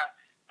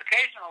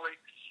occasionally,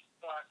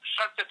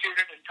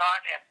 substituted and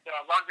taught at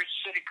Long Beach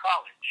City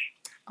College.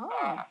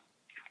 Her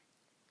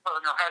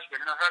and her husband.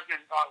 And her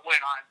husband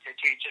went on to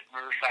teach at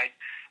Riverside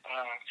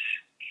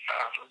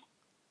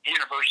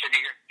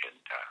University in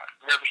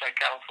Riverside,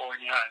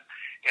 California,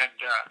 and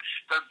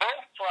they're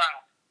both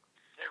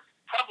they're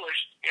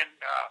published in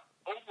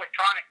old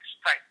electronics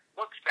type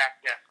books back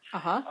then.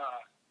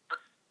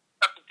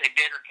 Stuff that they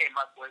did or came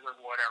up with or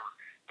whatever.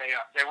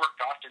 They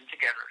worked often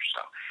together. So,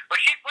 but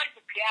she played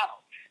the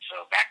piano.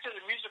 So back to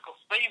the musical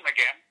theme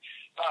again.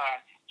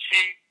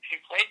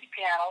 She played the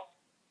piano.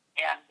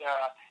 And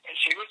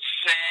she would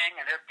sing,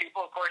 and there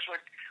people, of course,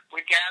 would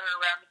gather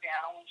around the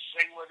piano and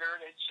sing with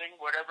her. They'd sing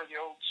whatever the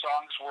old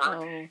songs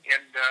were,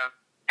 and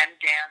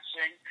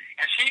dancing.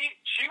 And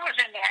she was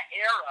in that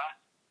era,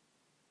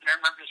 and I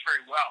remember this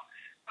very well,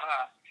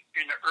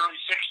 in the early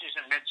 60s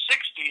and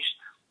mid-60s,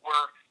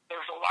 where there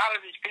was a lot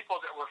of these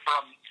people that were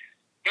from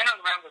in and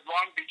around the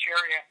Long Beach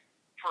area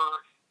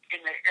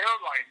in the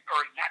airline,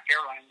 or not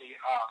airline, the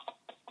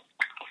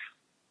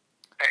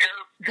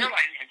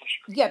airline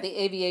industry. Yeah, the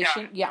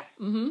aviation. Yeah.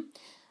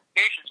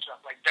 Aviation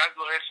stuff like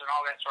Douglas and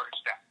all that sort of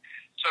stuff.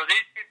 So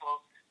these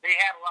people, they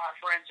had a lot of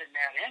friends in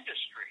that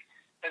industry,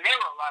 and there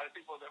were a lot of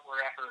people that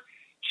were at her.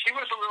 She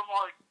was a little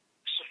more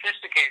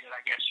sophisticated,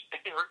 I guess,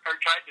 or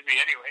tried to be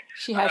anyway.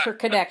 She had her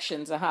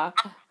connections. Yeah,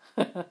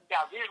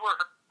 these were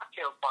her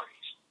cocktail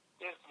parties.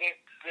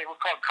 They were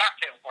called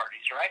cocktail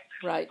parties, right?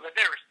 Right. But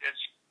there was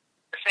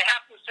say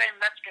half the same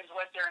Mexicans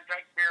went there and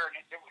drank beer, and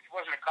it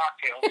wasn't a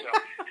cocktail. So,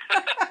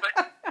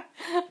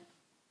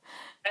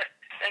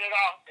 and it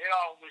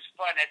all was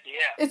fun at the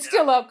end. It's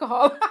still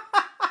alcohol.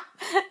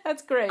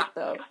 That's great,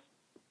 though.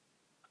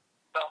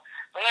 So,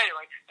 but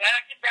anyway, then I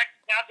get back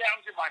now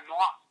down to my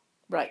mom.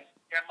 Right.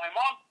 And my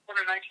mom was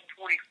born in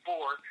 1924.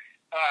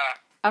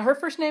 Her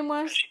first name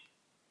was?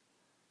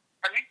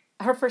 Pardon me?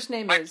 Her first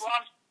name is?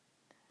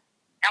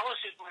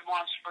 Alice is my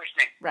mom's first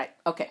name. Right.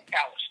 Okay.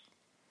 Alice.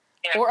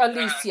 And, or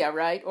Alicia,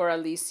 right? Or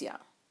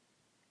Alicia.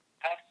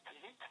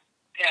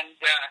 And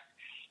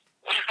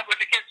with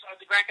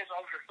the grandkids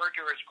always referred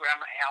to her as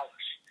Grandma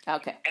Alice.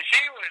 Okay. And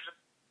she was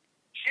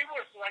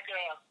like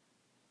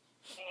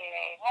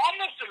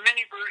almost a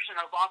mini version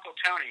of Uncle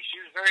Tony.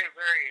 She was very,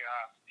 very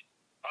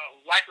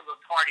life of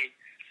the party,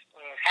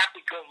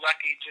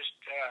 happy-go-lucky. Just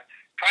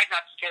tried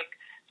not to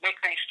make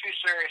things too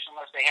serious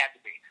unless they had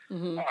to be.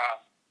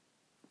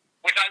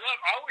 Which I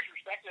always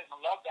respected and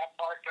loved that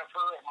part of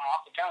her and my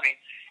Uncle Tony,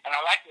 and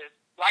I like to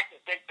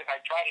think that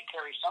I try to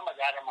carry some of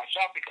that in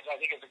myself because I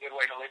think it's a good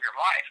way to live your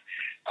life.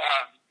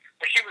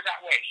 But she was that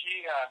way.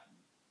 She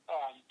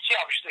she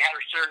obviously had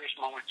her serious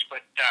moments,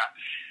 but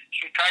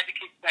she tried to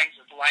keep things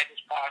as light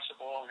as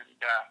possible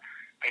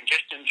and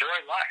just enjoy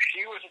life.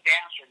 She was a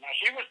dancer. Now,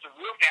 she was the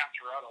real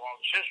dancer out of all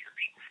the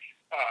sisters.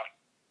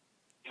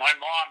 My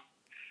mom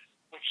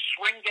would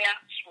swing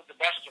dance with the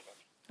best of them.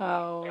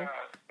 Oh.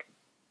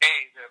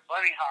 The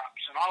bunny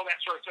hops and all that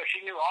sort of stuff.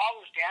 She knew all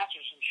those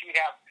dances, and she'd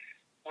have,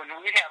 when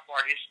we'd have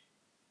parties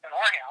at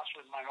our house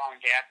with my mom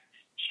and dad,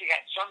 she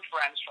had some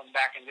friends from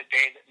back in the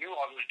day that knew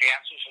all those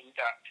dances,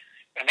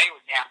 and they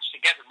would dance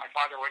together. My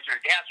father wasn't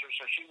a dancer,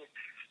 so she would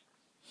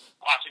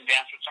often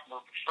dance with some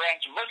of her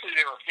friends, and mostly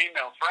they were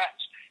female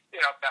friends,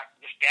 back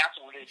just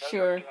dancing with each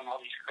other, doing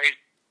all these crazy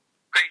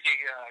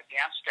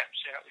dance steps,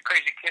 the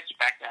crazy kids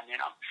back then,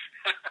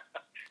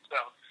 So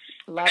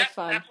a lot of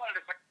fun. That's one of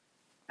the things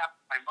about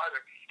my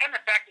mother, and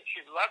the fact that she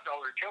loved all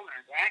her children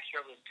and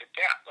grandchildren to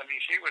death. I mean,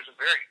 she was a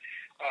very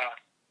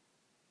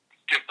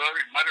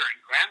devoted mother and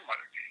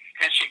grandmother,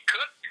 and she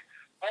cooked.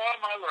 Oh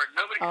my Lord,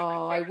 nobody.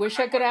 Oh, I wish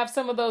I could have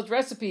some of those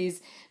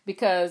recipes,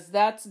 because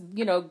that's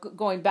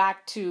going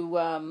back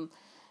to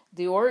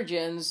the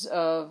origins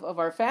of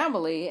our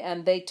family,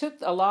 and they took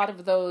a lot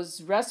of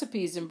those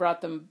recipes and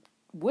brought them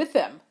with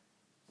them.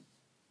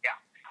 Yeah,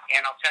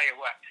 and I'll tell you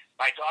what,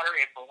 my daughter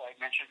April, I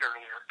mentioned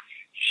earlier,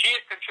 she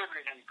had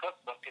contributed in the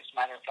cookbook. As a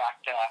matter of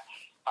fact,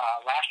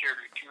 last year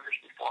or 2 years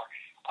before.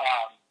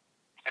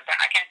 In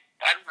fact,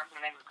 I don't remember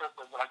the name of the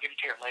cookbook, but I'll give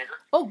it to you later.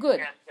 Oh,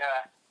 good.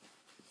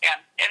 And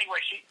anyway,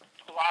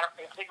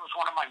 I think it was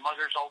one of my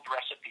mother's old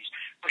recipes.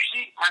 But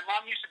my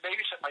mom used to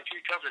babysit my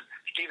 2 children,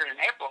 Stephen and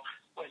April,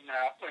 when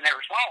they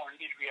were small and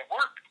needed to be at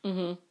work.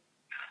 Mm-hmm.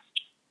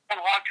 Spent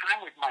a lot of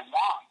time with my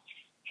mom,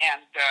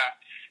 and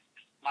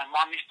my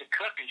mom used to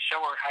cook and show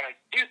her how to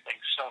do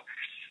things. So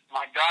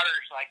my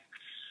daughter's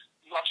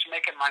loves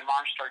making my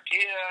mom's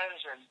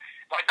tortillas, and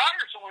my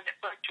daughter's the one that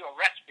put it to a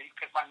recipe,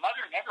 because my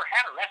mother never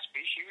had a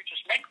recipe. She would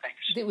just make things.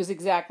 It was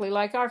exactly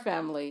like our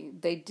family.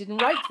 They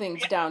didn't write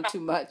things down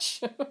too much.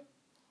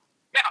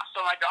 Yeah,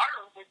 so my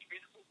daughter would be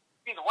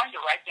the one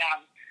to write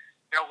down,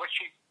 what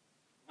she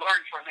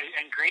learned from the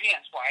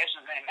ingredients-wise,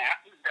 and that,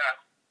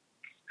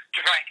 to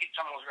try and keep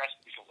some of those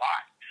recipes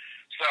alive.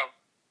 So,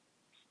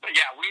 but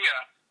yeah, we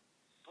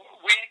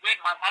ain't good.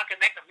 My mom could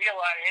make a meal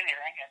out of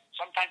anything, and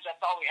sometimes that's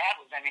all we had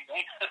was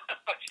anything.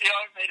 But she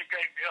always made a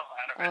great meal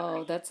out of it.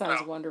 Oh, that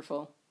sounds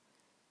wonderful.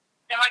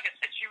 And like I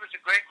said, she was a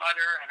great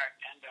mother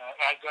and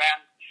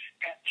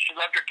she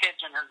loved her kids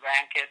and her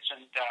grandkids,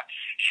 and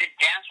she'd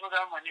dance with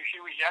them when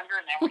she was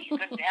younger, and then when she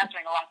couldn't dance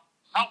along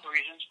health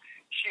reasons,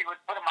 she would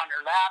put them on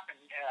her lap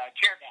and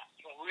chair dance.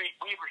 So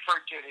we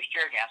referred to it as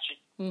chair dancing.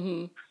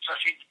 Mm-hmm. So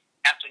she'd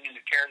dancing in the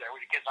chair there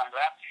with the kids on her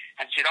lap,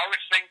 and she'd always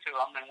sing to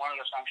them, and one of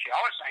the songs she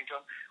always sang to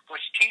them was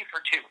Tea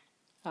for Two.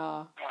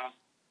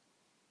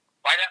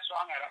 Why that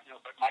song, I don't know,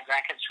 but my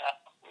grandkids,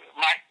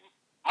 my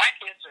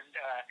kids and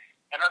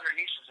other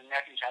nieces and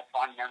nephews had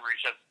fond memories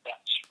of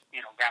that,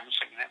 Grandma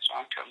singing that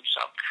song to them.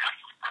 So,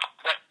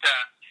 but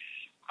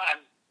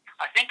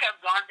I think I've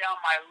gone down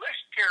my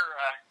list here,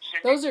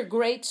 Cindy. Those are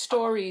great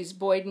stories,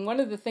 Boyd, and one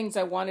of the things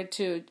I wanted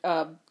to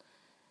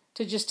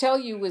just tell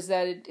you was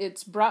that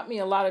it's brought me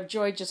a lot of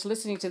joy just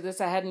listening to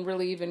this. I hadn't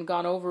really even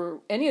gone over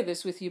any of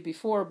this with you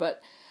before,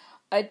 but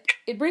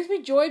it brings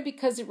me joy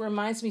because it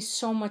reminds me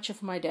so much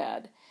of my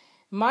dad.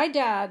 My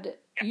dad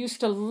used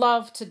to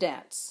love to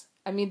dance.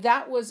 I mean,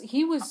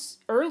 he was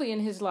early in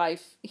his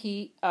life.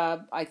 He,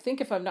 I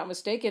think if I'm not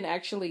mistaken,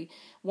 actually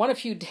won a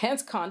few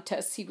dance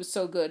contests. He was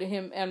so good,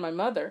 him and my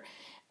mother.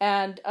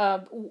 And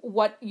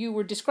what you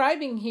were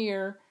describing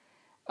here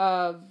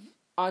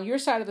on your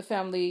side of the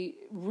family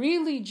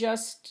really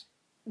just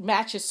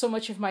matches so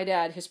much of my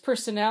dad. His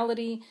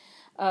personality,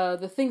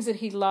 the things that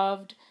he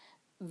loved,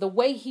 the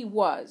way he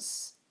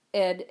was.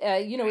 And,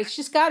 it's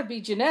just got to be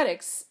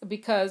genetics,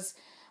 because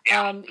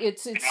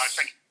it's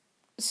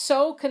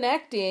so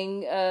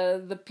connecting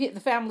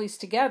the families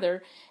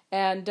together.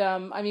 And,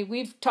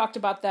 we've talked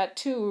about that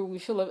too. We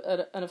feel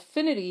an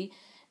affinity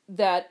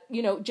that,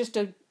 just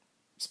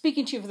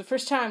speaking to you for the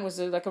first time was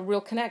like a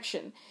real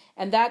connection.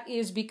 And that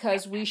is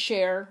because we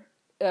share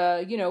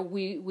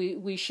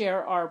we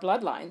share our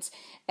bloodlines,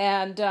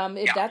 and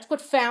that's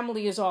what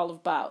family is all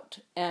about.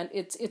 And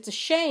it's a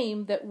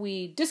shame that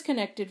we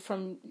disconnected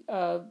from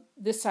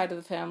this side of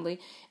the family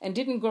and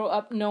didn't grow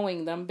up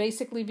knowing them,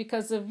 basically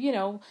because of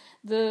it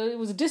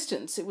was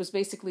distance. It was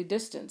basically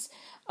distance,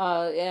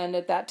 and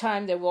at that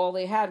time all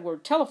they had were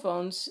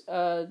telephones,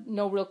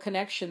 no real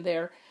connection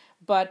there.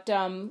 But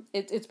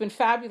it's been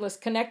fabulous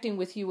connecting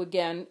with you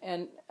again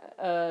and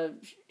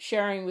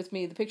sharing with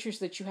me the pictures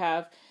that you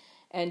have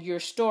and your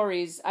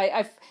stories.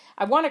 I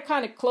want to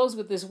kind of close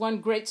with this one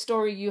great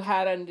story you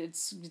had, and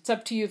it's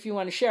up to you if you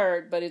want to share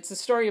it, but it's a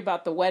story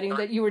about the wedding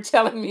that you were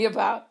telling me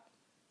about.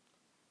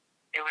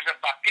 It was a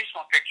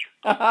baptismal picture.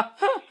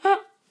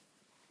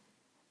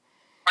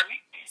 Pardon me?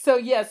 So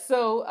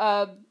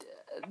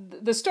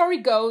the story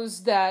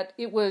goes that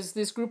it was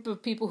this group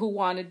of people who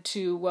wanted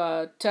to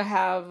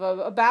have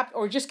a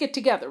or just get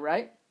together,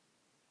 right?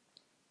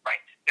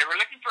 Right. They were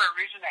looking for a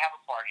reason to have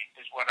a party,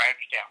 is what I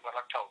understand, what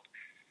I'm told.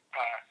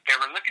 they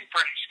were looking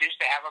for an excuse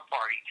to have a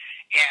party,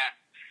 and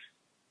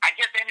I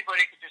guess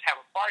anybody could just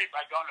have a party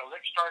by going to a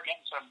liquor store,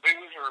 getting some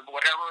booze or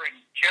whatever, and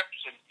chips,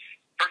 and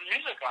turn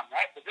music on,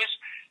 right? But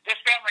this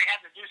family had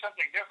to do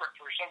something different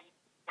for some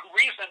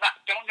reason. I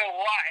don't know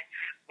why,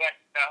 but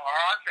or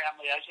our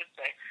family, I should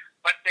say.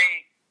 But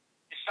they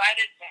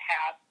decided to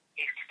have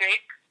a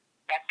fake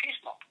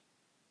baptismal.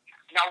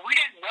 Now, we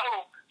didn't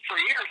know for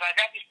years. I've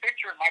had this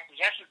picture in my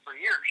possession for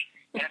years,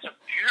 and it's a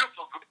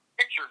beautiful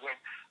picture with,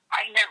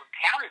 I never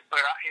counted,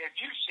 but if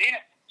you've seen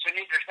it,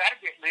 Cindy, there's got to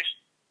be at least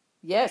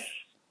Yes.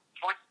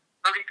 20,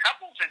 30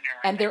 couples in there.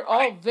 And they're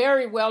all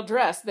very well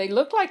dressed. They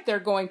look like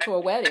they're going to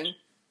a wedding.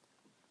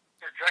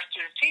 They're dressed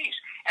to the T's.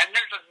 And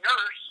there's a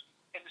nurse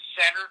in the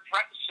center,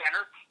 front and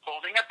center,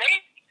 holding a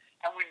baby.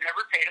 And we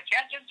never paid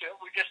attention to it.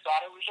 We just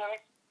thought it was a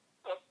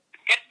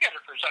get-together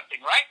for something,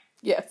 right?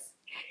 Yes.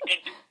 And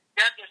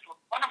shared this with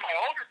one of my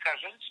older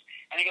cousins,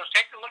 and he goes,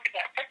 take a look at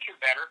that picture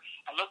better,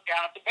 and look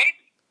down at the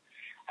baby.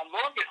 And lo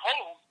and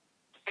behold,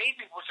 the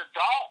baby was a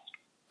doll.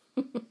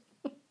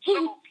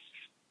 So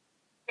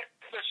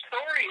the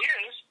story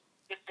is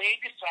that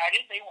they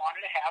decided they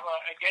wanted to have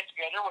a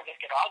get-together where they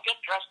could all get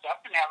dressed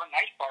up and have a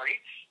nice party.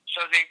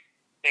 So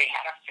they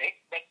had a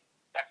fake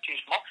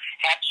baptismal,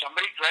 had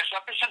somebody dress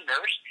up as a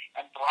nurse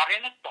and brought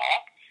in a doll,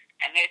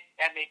 and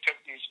they took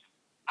these.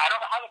 I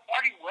don't know how the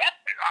party went,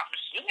 but I'm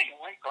assuming it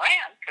went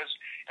grand because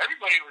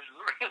everybody was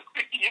really,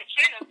 you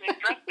see it, they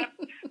dressed up,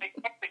 they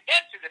put the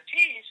head to the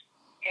T's,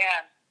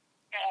 and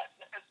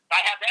I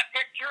have that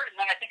picture, and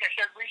then I think I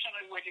shared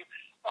recently with you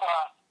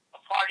a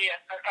party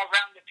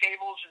around the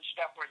tables and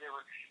stuff where they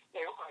were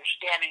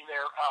standing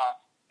there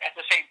at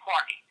the same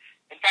party.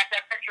 In fact,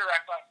 that picture,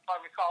 if I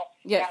recall,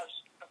 yes,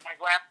 has my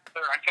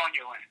grandmother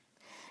Antonio in it.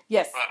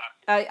 Yes,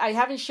 I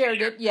haven't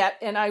shared it yet,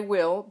 and I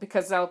will,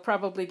 because I'll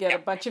probably get a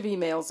bunch of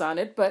emails on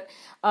it. But,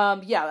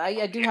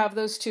 I do have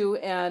those too,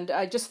 and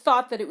I just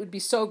thought that it would be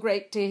so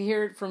great to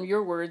hear it from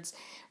your words,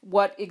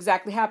 what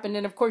exactly happened.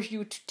 And, of course,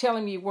 you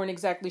telling me you weren't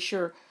exactly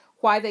sure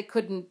why they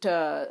couldn't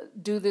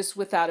do this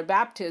without a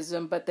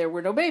baptism, but there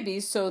were no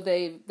babies, so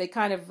they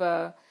kind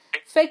of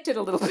faked it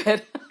a little bit.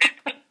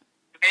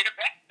 Made a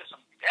baptism,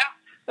 yeah.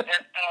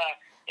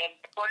 And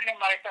according to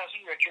my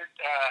cousin Richard,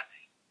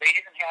 they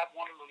even had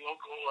one of the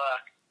local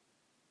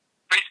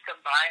priests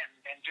come by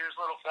and do his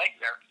little thing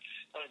there,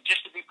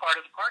 just to be part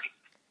of the party.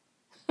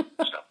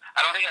 So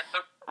I don't think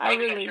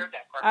I shared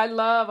that part. I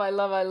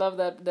love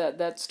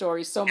that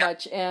story so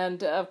much,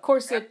 and of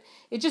course it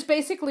just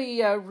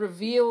basically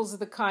reveals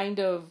the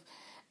kind of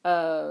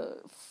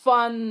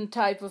fun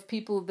type of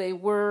people they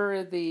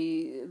were,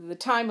 the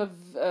time of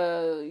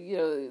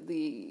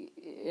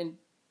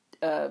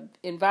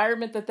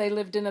environment that they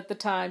lived in at the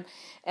time,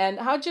 and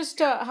how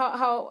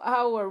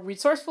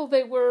resourceful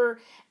they were,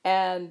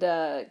 and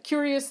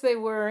curious they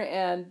were,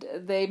 and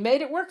they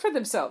made it work for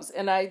themselves.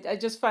 And I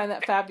just find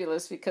that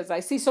fabulous because I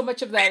see so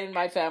much of that in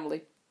my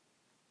family.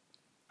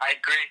 I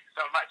agree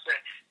so much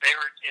that they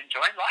were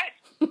enjoying life.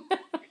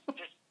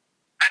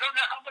 I don't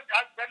know how much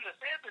I've better to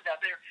say about that.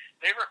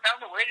 They were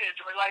found a way to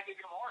enjoy life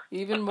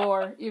even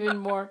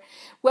more.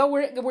 Well,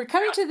 we're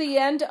coming to the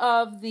end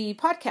of the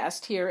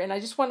podcast here, and I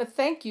just want to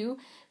thank you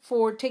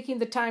for taking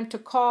the time to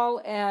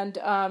call and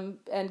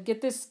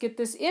get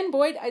this in,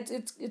 Boyd.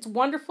 It's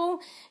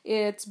wonderful.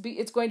 It's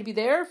going to be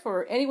there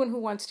for anyone who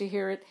wants to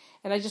hear it,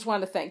 and I just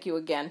want to thank you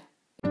again.